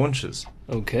some of the launches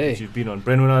that you've been on.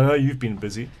 Brendan, I know you've been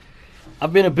busy.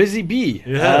 I've been a busy bee.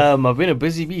 Yeah. I've been a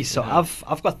busy bee. So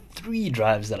I've got 3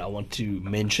 drives that I want to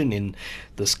mention in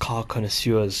this Car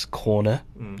Connoisseur's Corner,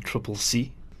 Triple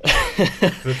C.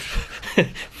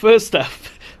 First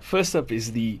up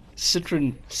is the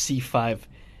Citroen C5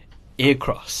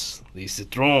 Aircross, the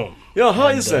Citroen. Yeah, how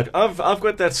is that? I've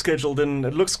got that scheduled and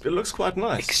it looks quite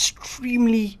nice.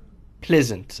 Extremely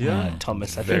pleasant,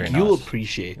 Thomas. I think you'll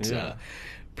appreciate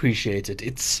it.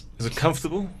 Is it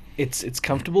comfortable? It's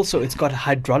comfortable. So it's got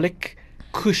hydraulic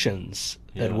cushions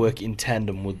that work in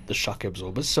tandem with the shock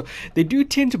absorbers. So they do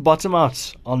tend to bottom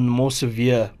out on more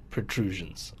severe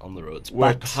protrusions on the roads.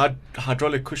 What,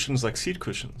 hydraulic cushions like seat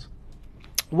cushions?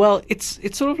 Well, it's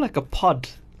sort of like a pod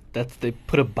that they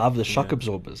put above the shock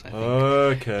absorbers, I think.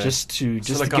 Okay. Just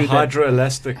like a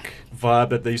hydroelastic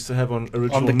vibe that they used to have on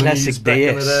original on the Minis classic back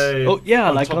in the DS. day. Oh yeah,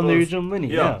 like on the original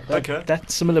Mini. Okay.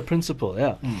 That similar principle.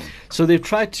 Yeah. So they've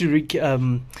tried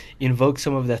to invoke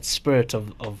some of that spirit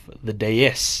of the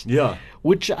DS. Yeah.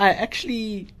 Which I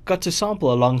actually got to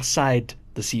sample alongside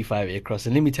the C5 Aircross,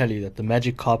 and let me tell you that the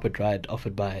magic carpet ride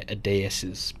offered by a DS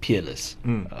is peerless.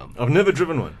 I've never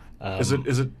driven one. Is it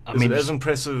as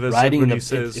impressive as everybody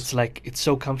says? It's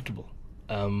so comfortable.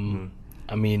 I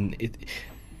mean,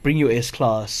 bring your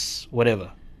S-Class,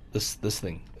 whatever, this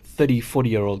thing, 30,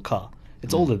 40-year-old car.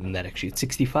 It's older than that, actually. It's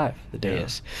 65, the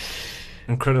DS.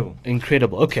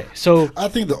 Incredible. Okay, so I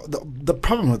think the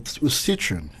problem with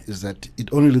Citroen is that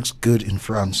it only looks good in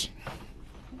France.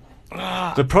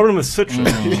 The problem with Citroen,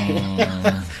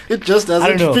 it just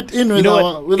doesn't fit in with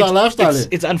our lifestyle.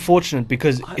 It's unfortunate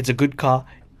because it's a good car.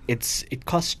 It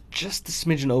costs just a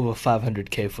smidgen over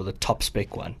 500k for the top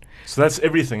spec one. So that's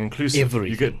everything inclusive.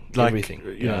 Everything. You get like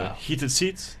everything. heated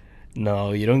seats.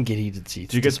 No, you don't get heated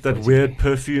seats. Do you get that weird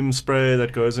perfume spray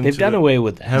that goes into? They've done away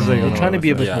with that. Have they? They're trying to be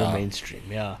a bit more mainstream.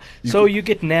 Yeah. So you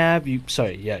get nav. You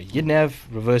get nav,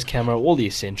 reverse camera, all the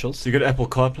essentials. Do you get Apple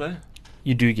CarPlay?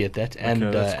 You do get that, and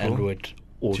cool. Android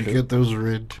Auto. Do you get those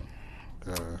red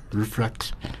roof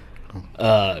racks?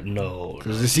 No.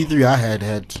 Because the C3 I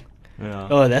had. Yeah.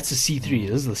 Oh, that's a C3.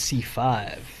 This is the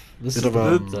C5. This bit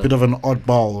of an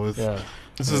oddball with. Yeah.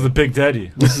 This is the Big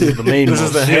Daddy. This is the main. This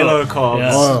is the Halo car.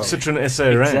 Yeah. Citroen SA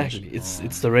range. Exactly.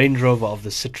 It's the Range Rover of the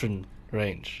Citroen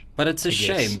range. But it's a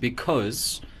shame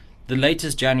because the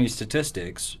latest January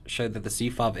statistics show that the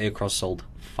C5 Aircross sold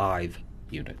 5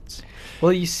 units.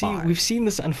 Well, you see, 5. we've seen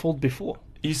this unfold before.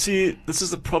 You see, this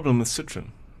is the problem with Citroen.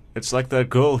 It's like that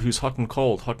girl who's hot and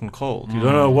cold, hot and cold. You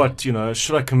don't know what,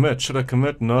 should I commit? Should I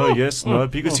commit? No, yes, no.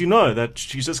 Because you know that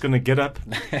she's just going to get up,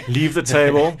 leave the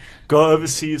table, go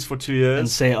overseas for 2 years. And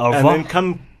say au and revoir.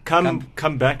 then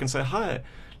come back and say, hi,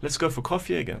 let's go for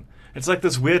coffee again. It's like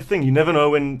this weird thing. You never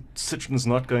know when Citroen's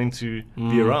not going to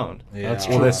be around. That's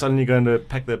Or they're suddenly going to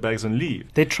pack their bags and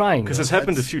leave. They're trying. Because though. it's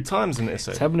happened a few times in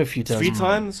SA. It's happened a few times. 3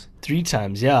 times? 3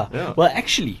 times, yeah. Yeah. Well,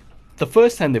 actually, the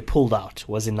first time they pulled out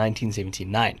was in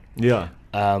 1979. Yeah.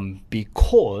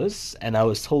 Because, and I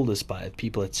was told this by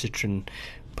people at Citroen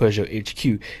Peugeot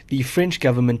HQ, the French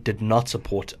government did not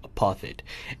support apartheid.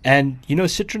 And,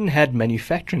 Citroen had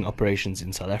manufacturing operations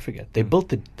in South Africa. They built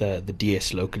the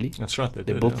DS locally. That's right.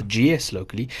 They built the GS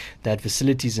locally. They had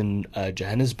facilities in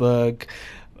Johannesburg,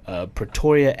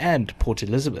 Pretoria, and Port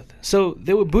Elizabeth. So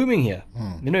they were booming here.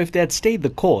 If they had stayed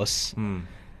the course,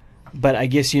 but I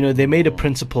guess, they made a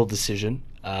principled decision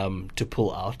to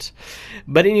pull out.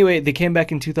 But anyway, they came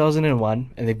back in 2001,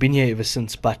 and they've been here ever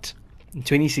since. But in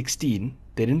 2016,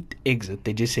 they didn't exit.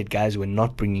 They just said, guys, we're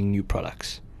not bringing new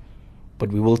products, but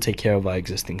we will take care of our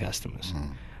existing customers.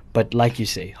 But like you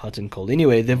say, hot and cold.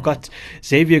 Anyway, they've got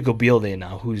Xavier Gobiel there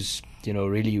now, who's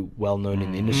really well known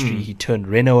in the industry. He turned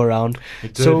Renault around.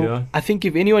 Yeah. I think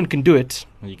if anyone can do it,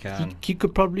 You can. he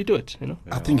could probably do it.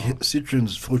 I think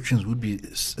Citroen's fortunes would be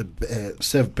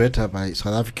served better by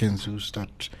South Africans who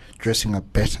start dressing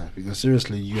up better. Because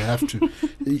seriously, you have to.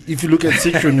 If you look at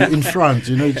Citroen in France,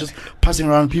 just passing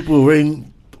around people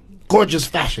wearing gorgeous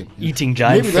fashion, Eating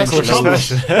giant maybe that's the French problem.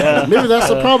 toast. Maybe that's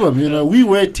the problem. We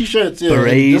wear t-shirts. It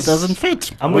Berets. just doesn't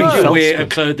fit. I'm We wearing could felt wear a skirt.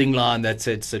 clothing line that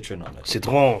said Citroen on it.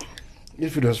 Citron.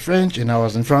 If it was French and I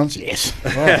was in France, yes.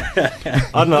 I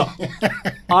don't know.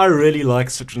 I really like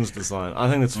Citroen's design. I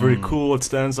think it's very cool. It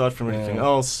stands out from everything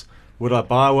else. Would I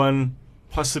buy one?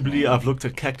 Possibly. I've looked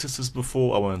at cactuses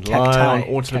before. I won't lie. Cacti. On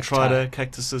Auto Trader,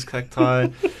 cactuses, cacti.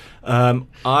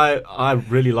 I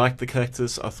really liked the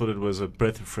cactus. I thought it was a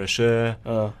breath of fresh air.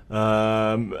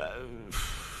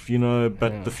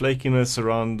 But the flakiness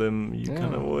around them, you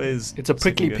kind of always... It's a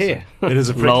prickly second-guess pear. it. It is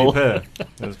a prickly Lol. pear. It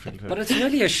is a prickly pear. But it's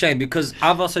really a shame because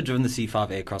I've also driven the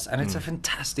C5 Aircross and it's a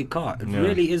fantastic car. It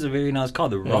really is a very nice car.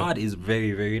 The ride is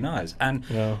very, very nice. And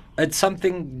it's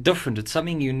something different. It's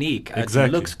something unique. Exactly.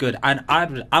 It looks good. And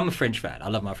I'm a French fan. I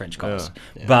love my French cars.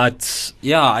 But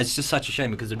it's just such a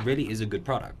shame because it really is a good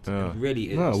product. It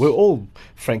really is. No, we're all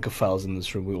Francophiles in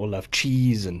this room. We all love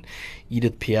cheese and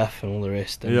Edith Piaf and all the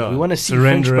rest. And we want to see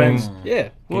French Surrendering. brands.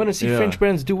 We want to see French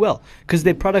brands do well because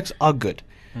their products are good.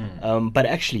 But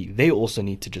actually, they also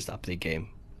need to just up their game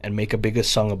and make a bigger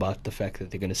song about the fact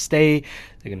that they're going to stay,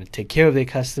 they're going to take care of their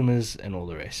customers, and all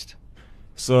the rest.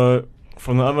 So,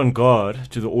 from the avant-garde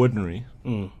to the ordinary,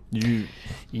 you...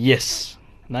 Yes.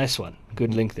 Nice one.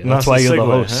 Good link there. Nice That's why you're the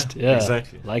segue, host. huh? Yeah,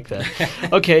 Exactly. like that.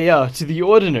 Okay, to the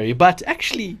ordinary, but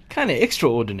actually kind of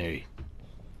extraordinary.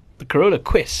 The Corolla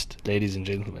Quest, ladies and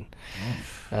gentlemen.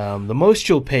 The most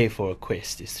you'll pay for a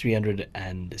Quest is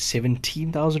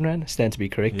 317,000 Rand. I stand to be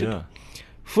corrected. Yeah.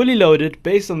 Fully loaded,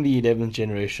 based on the 11th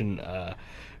generation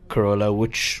Corolla,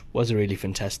 which was a really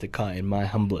fantastic car, in my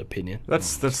humble opinion.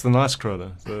 That's the nice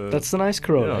Corolla. That's the nice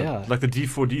Corolla, yeah. Like the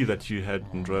D4D that you had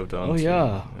and drove down. Oh, to.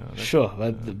 yeah. Sure.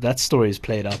 That story is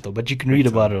played out, though, but you can read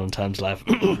about it on Times Live.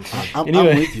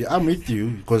 I'm with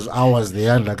you because I was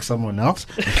there like someone else.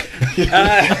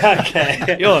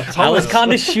 Okay. Yo, I was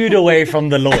kind of shooed away from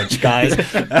the launch, guys.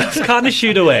 I was kind of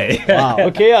shooed away. Wow.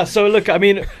 Okay, yeah. So, look, I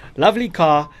mean, lovely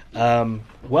car,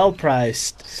 well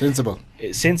priced, Sensible.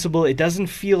 sensible. It doesn't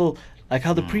feel like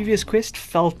how the previous Quest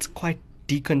felt quite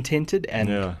decontented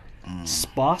and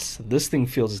sparse. This thing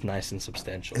feels nice and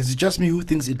substantial. Is it just me who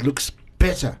thinks it looks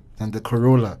better than the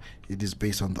Corolla it is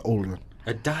based on the old one?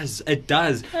 It does. It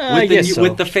does. I guess so.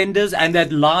 With the fenders and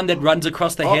that line that runs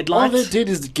across the All headlights. they did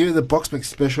is give the Boxback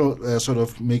special, sort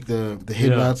of make the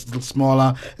headlights a little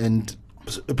smaller and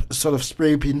sort of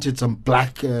spray painted some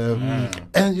black, and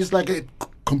it's like a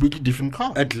completely different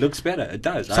car. It looks better. It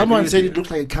does. I Someone agree said with it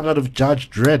looks like it comes out of Judge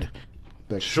Dredd.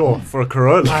 Like, Sure, for a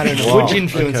Corolla. I don't know. Which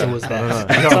influencer was that?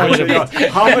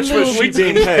 How much was she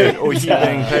being paid, or he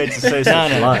being paid to say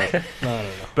such a lie? No.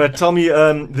 But tell me,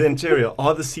 the interior,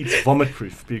 are the seats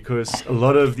vomit-proof? Because a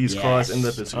lot of these cars end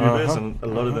up as Ubers, and a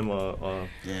lot of them are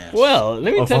Well,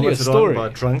 let me tell you a vomited on story. by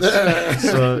drunks.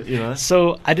 So,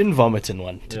 So I didn't vomit in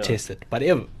one to test it, but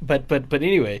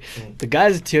anyway, the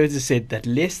guys at Toyota said that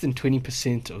less than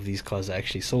 20% of these cars are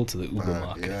actually sold to the Uber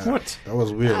market. yeah. What? That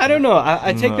was weird. I don't know.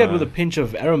 I take that with a pinch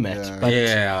of aromat. you. But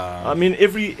Yeah. I mean,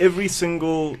 every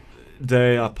single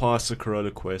day I pass a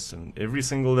Corolla Quest, and every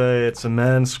single day it's a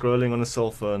man scrolling on a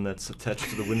cell phone that's attached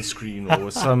to the windscreen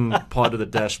or some part of the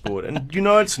dashboard, and you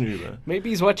know it's an Uber. Maybe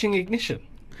he's watching Ignition.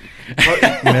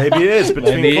 But maybe it is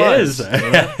between Maybe it clients. is.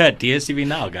 DSTV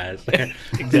now, guys.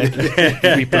 Exactly.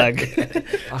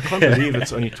 Replug. I can't believe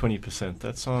it's only 20%.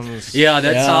 That sounds... Yeah,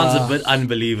 that Yeah. sounds a bit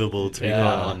unbelievable, to be Yeah.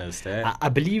 quite honest. Eh? I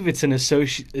believe it's an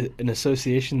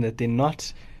association that they're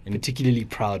not particularly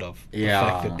proud of. Yeah. The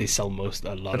fact that they sell a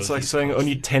lot of It's like these saying cars.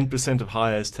 only 10% of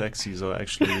hires taxis are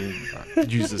actually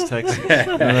used as taxis. You know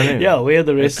what I mean? Yeah, where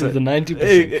the rest It's of the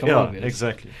 90%? Come yeah, on, guys.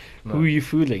 exactly. Who are you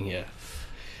fooling here?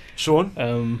 Sean?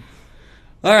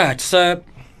 All right, so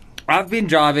I've been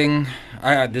driving.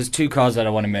 There's two cars that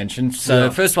I want to mention. So Yeah.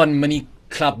 first one, Mini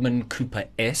Clubman Cooper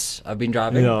S. I've been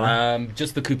driving. Yeah.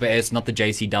 Just the Cooper S, not the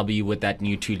JCW with that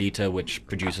new 2-liter, which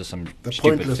produces some The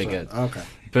stupid pointless figures. one. Okay.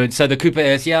 But so the Cooper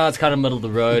S, yeah, it's kind of middle of the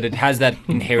road. It has that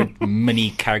inherent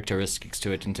mini characteristics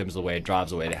to it in terms of the way it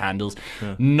drives, the way it handles.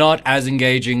 Not as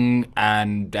engaging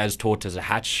and as taut as a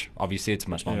hatch. Obviously, it's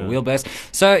much longer wheelbase.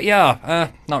 So yeah,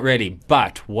 not really.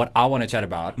 But what I want to chat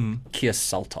about, Kia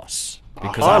Seltos.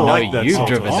 Because I I know like that you've Seltos.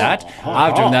 driven that.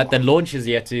 I've driven that. The launch is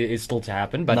still to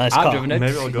happen, but Nice I've car. driven it.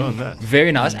 Maybe I'll go on that.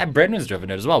 Very nice. And Brendan's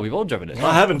driven it as well. We've all driven it.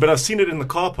 I haven't, but I've seen it in the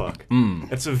car park.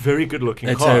 It's a very good looking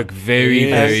It's car. a very,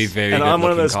 very, very And good I'm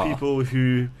one of looking those car. people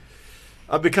who...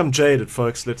 I've become jaded,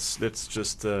 folks. Let's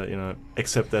just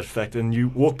accept that fact. And you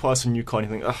walk past a new car and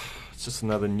you think, it's just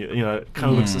another new. It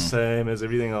kind of looks the same as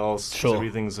everything else. Sure.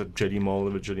 Everything's a jelly mold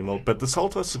of a jelly mold. But the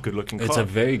Seltos is a good looking car. It's a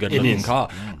very good It looking is. car,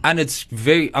 and it's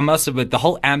very. I must admit, the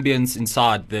whole ambience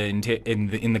inside in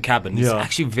the cabin is Yeah.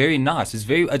 actually very nice.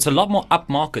 It's a lot more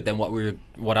upmarket than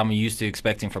what I'm used to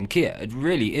expecting from Kia. It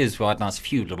really is quite nice. A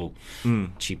few little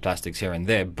cheap plastics here and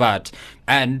there,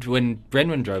 and when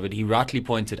Brenwan drove it, he rightly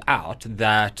pointed out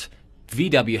that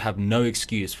VW have no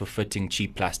excuse for fitting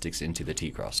cheap plastics into the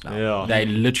T-Cross now. Yeah.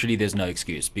 There's no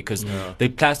excuse because the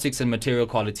plastics and material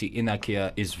quality in that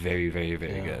Kia is very, very,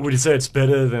 very good. Would you say it's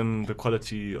better than the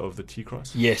quality of the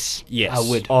T-Cross? Yes. Yes. I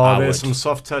would. Are I there would. some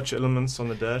soft touch elements on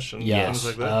the dash and Yeah. things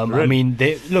like that? I Really? mean,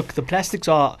 the plastics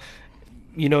are,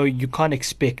 you can't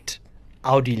expect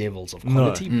Audi levels of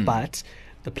quality, but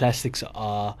the plastics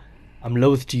are, I'm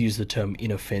loath to use the term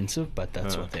inoffensive, but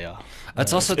that's what they are.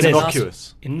 It's also It's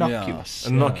innocuous. Innocuous.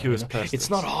 Innocuous plastics. It's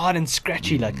not hard and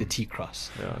scratchy like the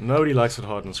T-Cross. Yeah, nobody likes it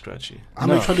hard and scratchy.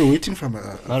 I'm actually waiting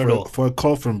Not at all. for a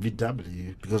call from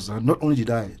VW because not only did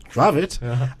I drive it,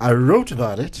 I wrote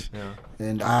about it,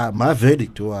 and my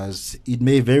verdict was it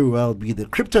may very well be the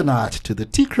kryptonite to the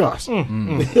T-Cross.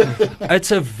 It's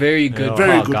a very good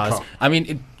Very car, good guys. car. I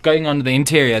mean, going on to the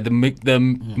interior, the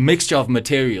mixture of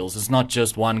materials. It's not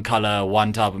just one color,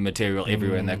 one type of material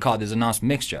everywhere in that car. There's a nice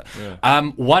mixture.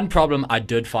 One problem I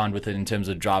did find with it in terms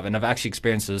of drive, and I've actually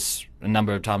experienced this a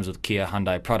number of times with Kia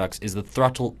Hyundai products, is the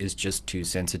throttle is just too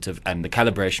sensitive and the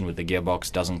calibration with the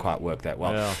gearbox doesn't quite work that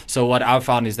well. Yeah. So what I've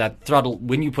found is that throttle,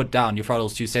 when you put down, your throttle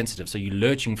is too sensitive. So you're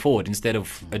lurching forward instead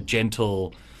of a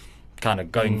gentle kind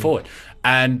of going forward.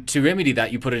 And to remedy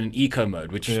that, you put it in eco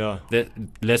mode, which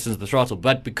lessens the throttle.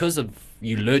 But because of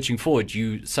you lurching forward,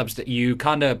 you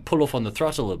kind of pull off on the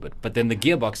throttle a little bit, but then the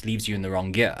gearbox leaves you in the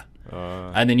wrong gear.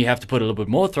 And then you have to put a little bit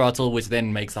more throttle, which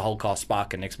then makes the whole car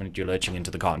spark, and next minute you're lurching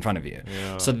into the car in front of you.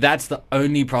 So that's the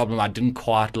only problem I didn't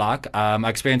quite like. I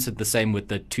experienced it the same with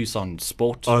the Tucson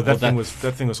Sport. Oh, that Or thing was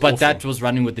But awful. that was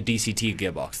running with the DCT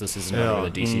gearbox. This isn't running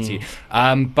with the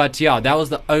DCT. But yeah, that was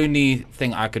the only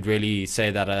thing I could really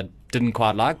say that I didn't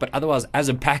quite like. But otherwise, as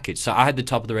a package, so I had the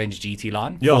top of the range GT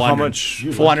line. Yeah, how 400 much?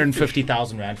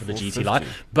 450,000 rand for the GT line.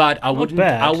 But I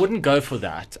bad. wouldn't go for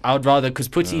that. I would rather, because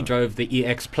Putty drove the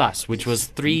EX Plus, which was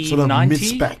Sort of 390.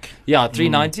 mid-spec. Yeah,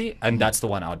 390, and that's the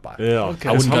one I would buy. Yeah. Okay.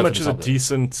 I wouldn't How go much for is the a top of it.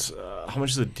 decent? How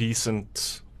much is a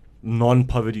decent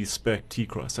non-poverty spec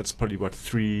T-Cross? That's probably what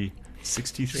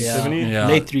 360, 370. Yeah.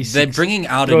 Late 360s. They're bringing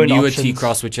out a Throwing newer options.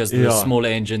 T-Cross, which has the Yeah. smaller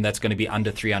engine that's going to be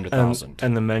under 300,000.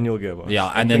 And the manual gearbox. Yeah,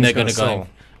 That and then they're thing's going to sell. go.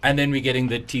 And then we're getting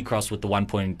the T-Cross with the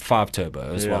 1.5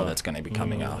 turbo as well. Yeah. That's going to be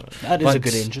coming out. That is a But-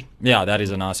 good engine. Yeah, that is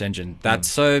a nice engine. That's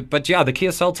so. But yeah, the Kia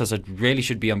Seltos, it really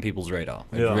should be on people's radar.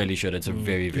 It Yeah. really should. It's a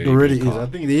very, very It already good is. car. I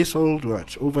think they sold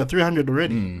over 300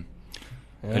 already.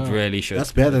 It really should.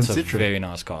 That's better than it's a Citroen. very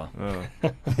nice car.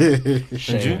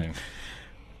 Shame.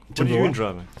 What have you been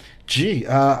driving? Gee,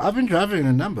 I've been driving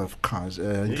a number of cars,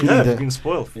 including Yeah, the you've been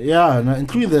spoiled.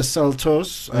 including the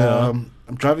Seltos. Yeah.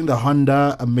 I'm driving the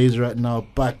Honda Amaze right now,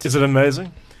 but Is it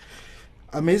amazing?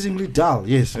 amazingly dull.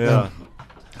 Yes. Yeah.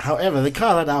 However, the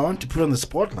car that I want to put on the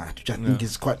spotlight, which I think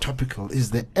is quite topical,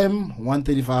 is the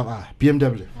M135i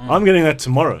BMW. I'm getting that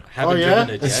tomorrow. Haven't yeah?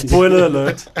 driven it yet. Spoiler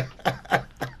alert.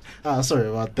 Sorry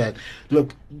about that.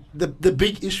 Look, the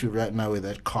big issue right now with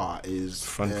that car is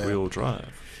Front wheel drive.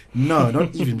 No,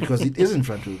 not even, because it isn't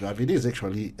front wheel drive. It is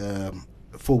actually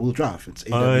 4-wheel drive. It's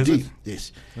Oh, is AWD. it?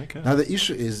 Yes. Okay. Now the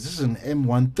issue is this is an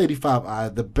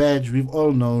M135i. The badge we've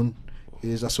all known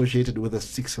is associated with a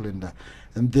 6-cylinder,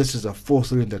 and this is a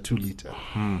 4-cylinder 2-liter.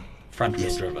 Front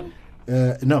wheel driven.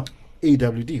 No,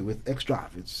 AWD with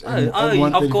xDrive. It's Of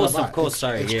course. M135i.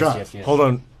 Sorry. xDrive. Yes. Hold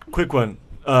on, quick one.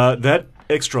 That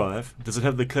xDrive, does it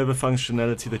have the clever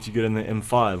functionality that you get in the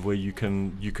M5, where you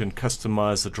can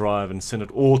customize the drive and send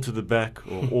it all to the back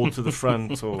or all to the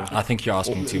front? Or I think you're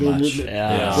asking too Let- much. let-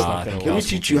 Yeah, I think Let you're me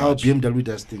asking teach too you how much. BMW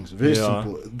does things. Very Yeah,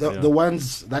 simple. yeah. The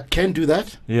ones that can do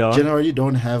that Yeah. generally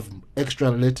don't have extra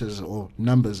letters or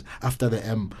numbers after the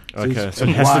M. Okay, it's so it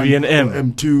has to be an M. or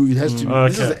M2. It has to be.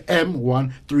 This is Okay. the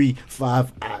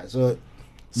M135i. So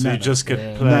So none you of just that. get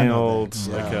Yeah. plain None of old.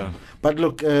 that, yeah. Okay. But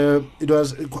look, it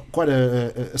was quite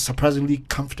a surprisingly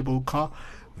comfortable car.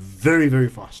 Very, very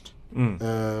fast.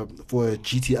 For a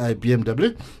GTI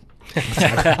BMW.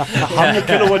 How many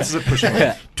kilowatts is it pushing?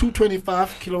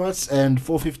 225 kilowatts and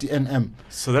 450 Nm.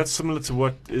 So that's similar to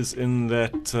what is in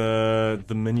that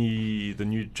the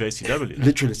new JCW.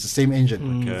 Literally, it's the same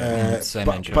engine. Okay. Same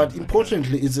but, engine. but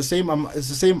importantly, it's the same. It's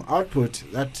the same output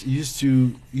that used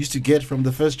to get from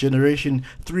the first generation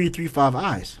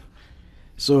 335i's.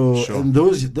 So Sure. and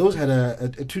those had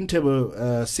a twin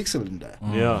turbo 6-cylinder.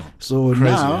 Yeah. So Crazy,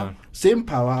 now yeah. same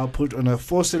power output on a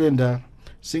 4-cylinder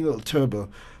single turbo.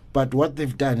 But what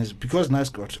they've done is, because Nice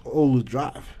got all-wheel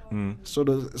drive, sort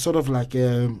of like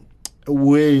a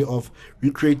way of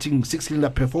recreating 6-cylinder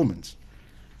performance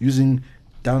using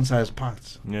downsized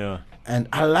parts. Yeah. And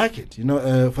I like it,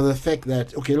 for the fact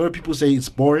that, okay, a lot of people say it's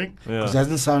boring because it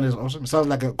doesn't sound as awesome. It sounds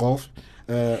like a Golf.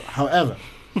 However,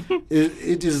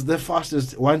 it is the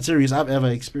fastest 1 Series I've ever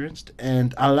experienced,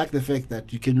 and I like the fact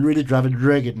that you can really drive it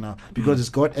ragged now because it's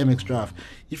got MX Drive.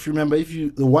 If you remember, the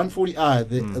 140i,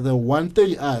 the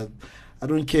 130i, I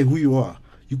don't care who you are,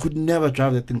 you could never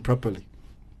drive that thing properly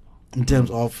in terms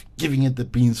of giving it the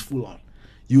beans full on.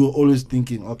 You were always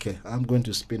thinking, okay, I'm going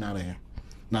to spin out of here.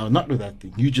 Now, not with that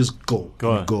thing. You just go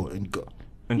on. and go.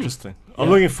 Interesting. I'm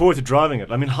looking forward to driving it.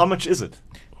 I mean, how much is it?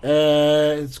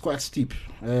 It's quite steep.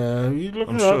 You're looking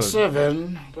I'm at sure.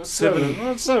 seven.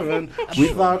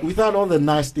 Without all the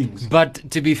nice things. But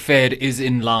to be fair, it is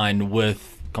in line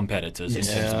with competitors in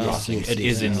terms of Yes, pricing. yes, It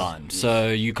is yes. in line, so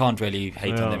you can't really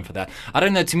hate Yeah. on them for that. I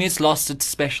don't know. To me, it's lost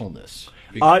its specialness.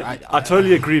 I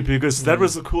totally agree, because that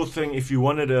was the cool thing. If you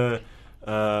wanted a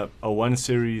 1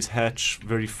 Series hatch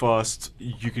very fast,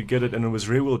 you could get it, and it was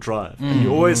rear wheel drive. And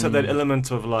you always had that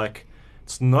element of like,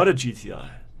 it's not a GTI.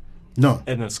 No.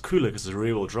 And it's cooler because it's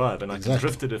rear wheel drive, and I can Exactly.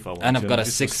 drift it if I want. And I've to, got a do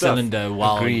some stuff. 6-cylinder.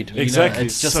 While Agreed. you know, Exactly.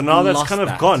 it's just So now that's lost kind of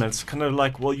that. gone. It's kind of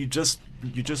like, well, you're just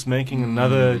making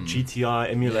another GTI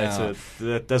emulator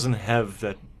that doesn't have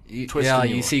that twist. Yeah,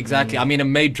 anymore. you see exactly. I mean, it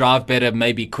may drive better,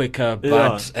 maybe quicker, but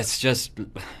Yeah.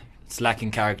 it's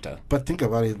lacking character. But think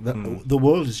about it. The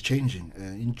world is changing.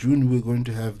 In June, we're going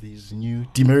to have these new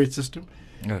demerit system.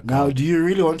 Now, do you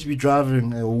really want to be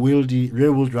driving a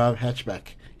rear-wheel drive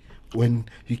hatchback when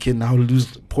you can now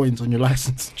lose points on your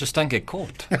license? Just don't get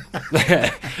caught.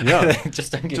 Yeah.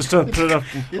 Just don't get Just caught. don't put it up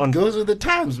It on. goes with the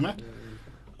times, man.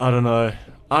 I don't know.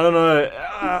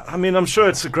 I mean, I'm sure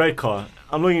it's a great car.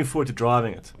 I'm looking forward to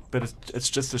driving it, but it's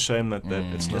just a shame that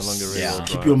it's no longer rear wheel drive.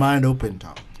 Keep your mind open,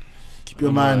 Tom. Keep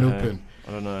your mind Hey, open.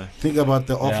 I don't know. Think about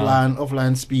the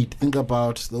offline speed. Think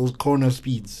about those corner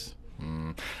speeds.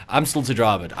 I'm still to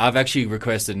drive it. I've actually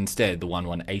requested instead the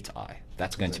 118i.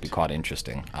 That's going to be quite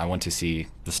interesting. I want to see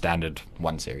the standard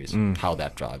 1 Series, how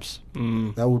that drives.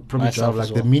 That would probably Myself drive like as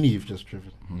the well. Mini you've just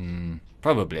driven.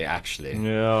 Probably, actually.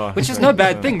 Yeah. Which is no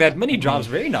bad thing. That Mini drives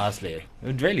very nicely.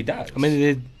 It really does. I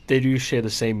mean, they do share the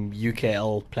same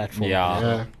UKL platform. Yeah.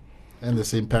 Yeah. And the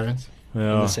same parents. And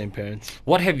Yeah. the same parents.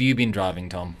 What have you been driving,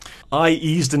 Tom? I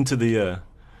eased into the year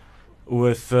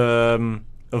with a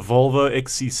Volvo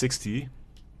XC60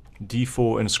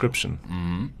 D4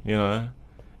 inscription. You know,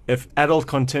 if adult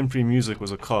contemporary music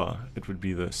was a car, it would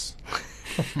be this.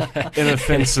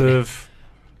 Inoffensive,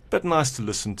 but nice to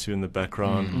listen to in the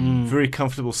background. Very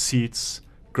comfortable seats.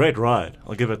 Great ride.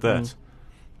 I'll give it that.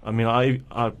 I mean,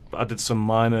 I did some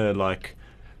minor like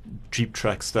Jeep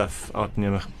track stuff out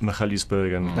near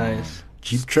Michalisburg and Nice.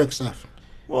 Jeep truck stuff.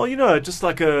 well, you know, just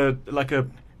like a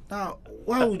Now,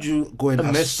 why would you go and a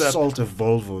messed up- assault a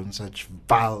Volvo in such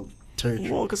vile territory?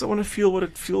 well, because I want to feel what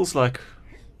it feels like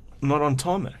not on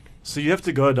tarmac. So you have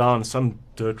to go down some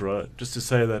dirt road just to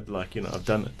say that, like, you know, I've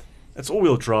done it. It's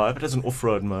all-wheel drive. It has an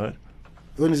off-road mode.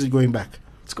 When is it going back?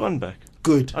 It's gone back.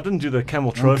 Good. I didn't do the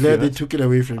Camel I'm Trophy. glad they That. took it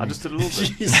away from I me. just did a little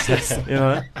bit. Jesus. You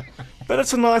know, but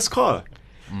it's a nice car.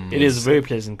 It is a very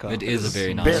pleasant car. It is a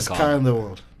very nice Best car in the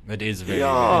world. It is very, very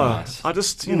Yeah, nice. I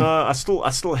just I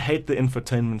still hate the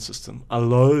infotainment system. I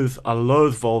loathe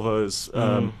Volvo's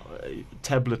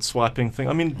tablet swiping thing.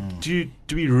 I mean, do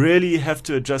we really have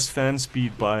to adjust fan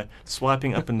speed by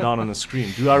swiping up and down on a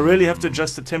screen? Do I really have to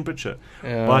adjust the temperature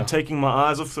by taking my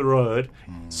eyes off the road,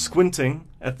 squinting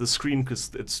at the screen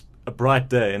because it's a bright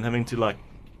day, and having to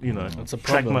It's a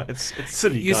track problem. it's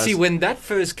silly. You guys. see, when that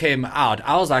first came out,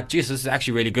 I was like, "Geez, this is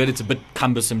actually really good. It's a bit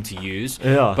cumbersome to use."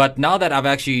 Yeah. But now that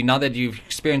you've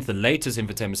experienced the latest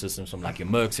infotainment systems from like your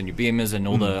Mercs and your Beamers and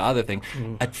all the other things,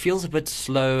 it feels a bit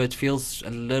slow. It feels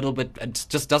a little bit. It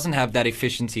just doesn't have that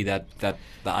efficiency that the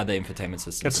other infotainment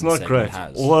systems. It's in the not segment great.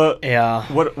 Has. Although, Yeah.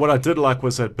 what I did like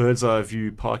was that bird's eye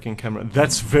view parking camera.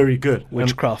 That's very good. And-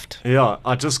 Witchcraft. Yeah,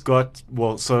 I just got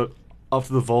so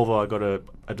after the Volvo, I got a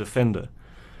Defender,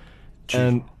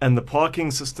 and the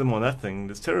parking system on that thing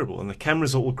is terrible, and the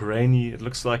cameras are all grainy. It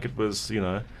looks like it was From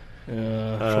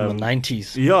the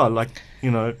 90s. yeah, like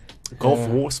Gulf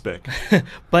War spec.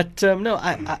 But no,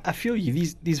 I feel you.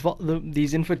 These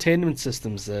infotainment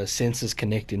systems, sensors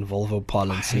connect in Volvo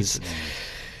parlance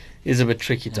is a bit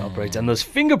tricky to operate, and those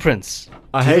fingerprints.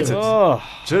 I hate it. Oh,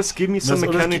 Just give me some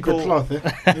Let's always keep the mechanical cloth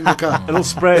in the car. little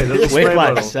spray, little spray wet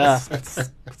bottle. wipes. Yeah.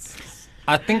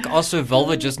 I think also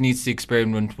Volvo just needs to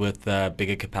experiment with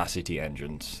bigger capacity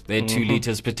engines. They're 2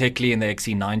 liters, particularly in the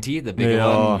XC90, the bigger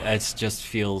Yeah. one. It just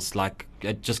feels like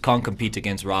it just can't compete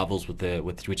against rivals with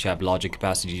which have larger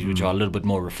capacities, which are a little bit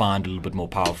more refined, a little bit more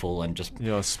powerful, and just.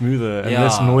 Yeah, smoother and Yeah,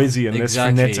 less noisy and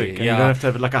exactly, less frenetic. And yeah. you don't have to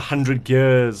have like 100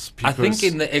 gears. I think because-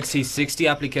 in the XC60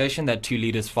 application, that 2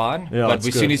 liters fine. Yeah, but it's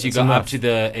as good. soon as you It's go enough. up to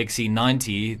the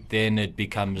XC90, then it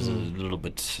becomes a little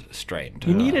bit strained.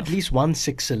 You need at least one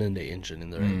 6-cylinder engine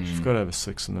in the range. You've got to have a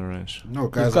 6 in the range. No,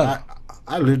 guys, got-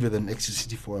 I lived with an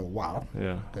XC60 for a while.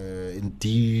 Yeah, In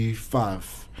D5,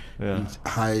 yeah,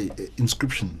 high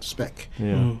inscription spec.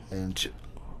 yeah. And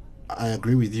I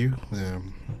agree with you.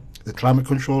 The climate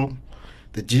control,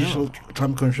 the digital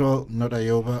climate control, not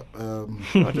Ioba.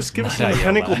 Just give us Not some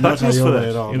mechanical Ioba. buttons Not for Ioba that.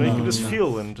 at all, You no, can just no.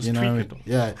 feel and just You tweak know, it.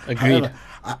 yeah. Agreed. However,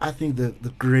 I think the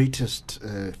greatest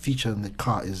feature in the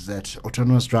car is that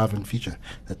autonomous driving feature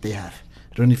that they have.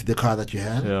 I don't know if the car that you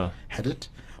had had it,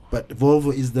 but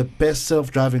Volvo is the best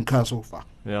self-driving car so far.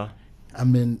 Yeah. I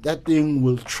mean, that thing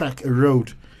will track a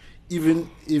road, even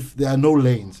if there are no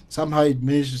lanes. Somehow it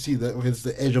managed to see that it's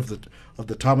the edge of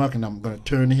the tarmac, and I'm going to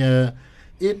turn here.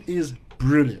 It is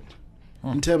brilliant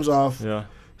in terms of Yeah.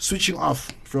 switching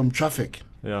off from traffic.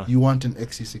 Yeah. You want an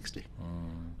XC60.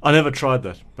 I never tried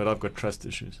that, but I've got trust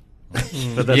issues.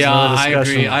 But that's Yeah, another I agree.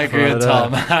 discussion I agree for with another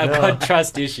Tom. day. I've got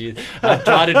trust issues. I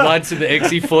tried it once in the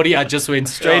XC40. I just went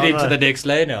straight Yeah, I into know. the next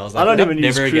lane. I was like, I don't nope, even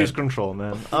use never cruise again. control,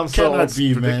 man. I'm so Cannot it's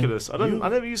be, man. ridiculous. I You-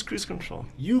 never use cruise control.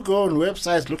 You go on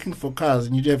websites looking for cars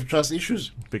and you have trust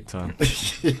issues. Big time.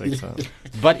 Big time.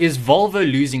 But is Volvo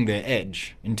losing their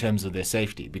edge in terms of their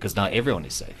safety? Because now everyone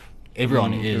is safe.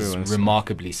 Everyone is everyone is safe.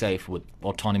 remarkably safe with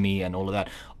autonomy and all of that.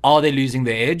 Are they losing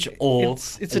their edge, or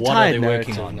It's a what are tired they narrative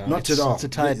working on? now. Not It's- at all. It's a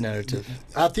tired narrative.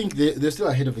 I think they're still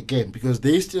ahead of the game because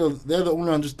they're the only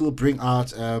ones who still bring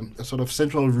out a sort of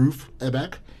central roof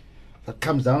airbag that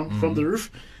comes down from the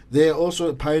roof. They're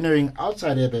also pioneering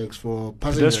outside airbags for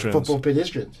passengers, Pedestrians. for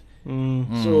pedestrians.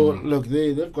 So look,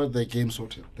 they've got their game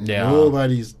sorted. Yeah.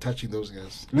 Nobody's touching those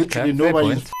guys. Literally, fair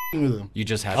nobody's point. f***ing with them. You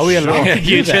just had Are we to. allowed to do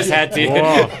You that? just had to.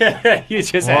 Wow. You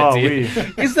just Wow, had to.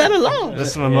 we. Is that allowed?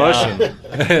 There's some emotion.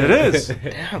 It is.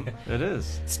 It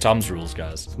is. It's Tom's rules,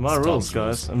 guys. It's My Tom's rules,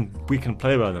 guys, and we can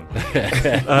play by them.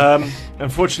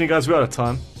 Unfortunately, guys, we're out of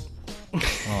time.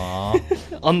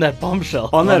 On that bombshell.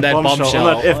 On that that bombshell,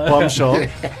 on that bombshell. F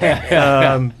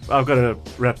bombshell, I've got to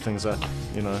wrap things up.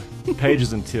 Paige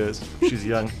is in tears. She's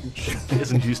young. She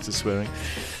isn't used to swearing.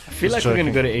 I feel like we're going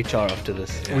to go to HR after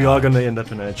this. We are going to end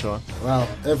up in HR. Wow,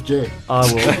 FJ.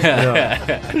 I will.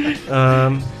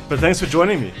 Yeah. But thanks for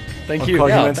joining me. Thank on you.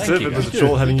 Cargumentative. thank you, It was a guys.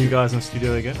 joy having you guys in the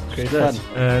studio again. Great fun.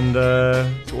 And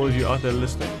to all of you out there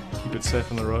listening, keep it safe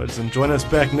on the roads and join us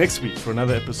back next week for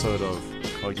another episode of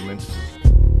Cargumentative.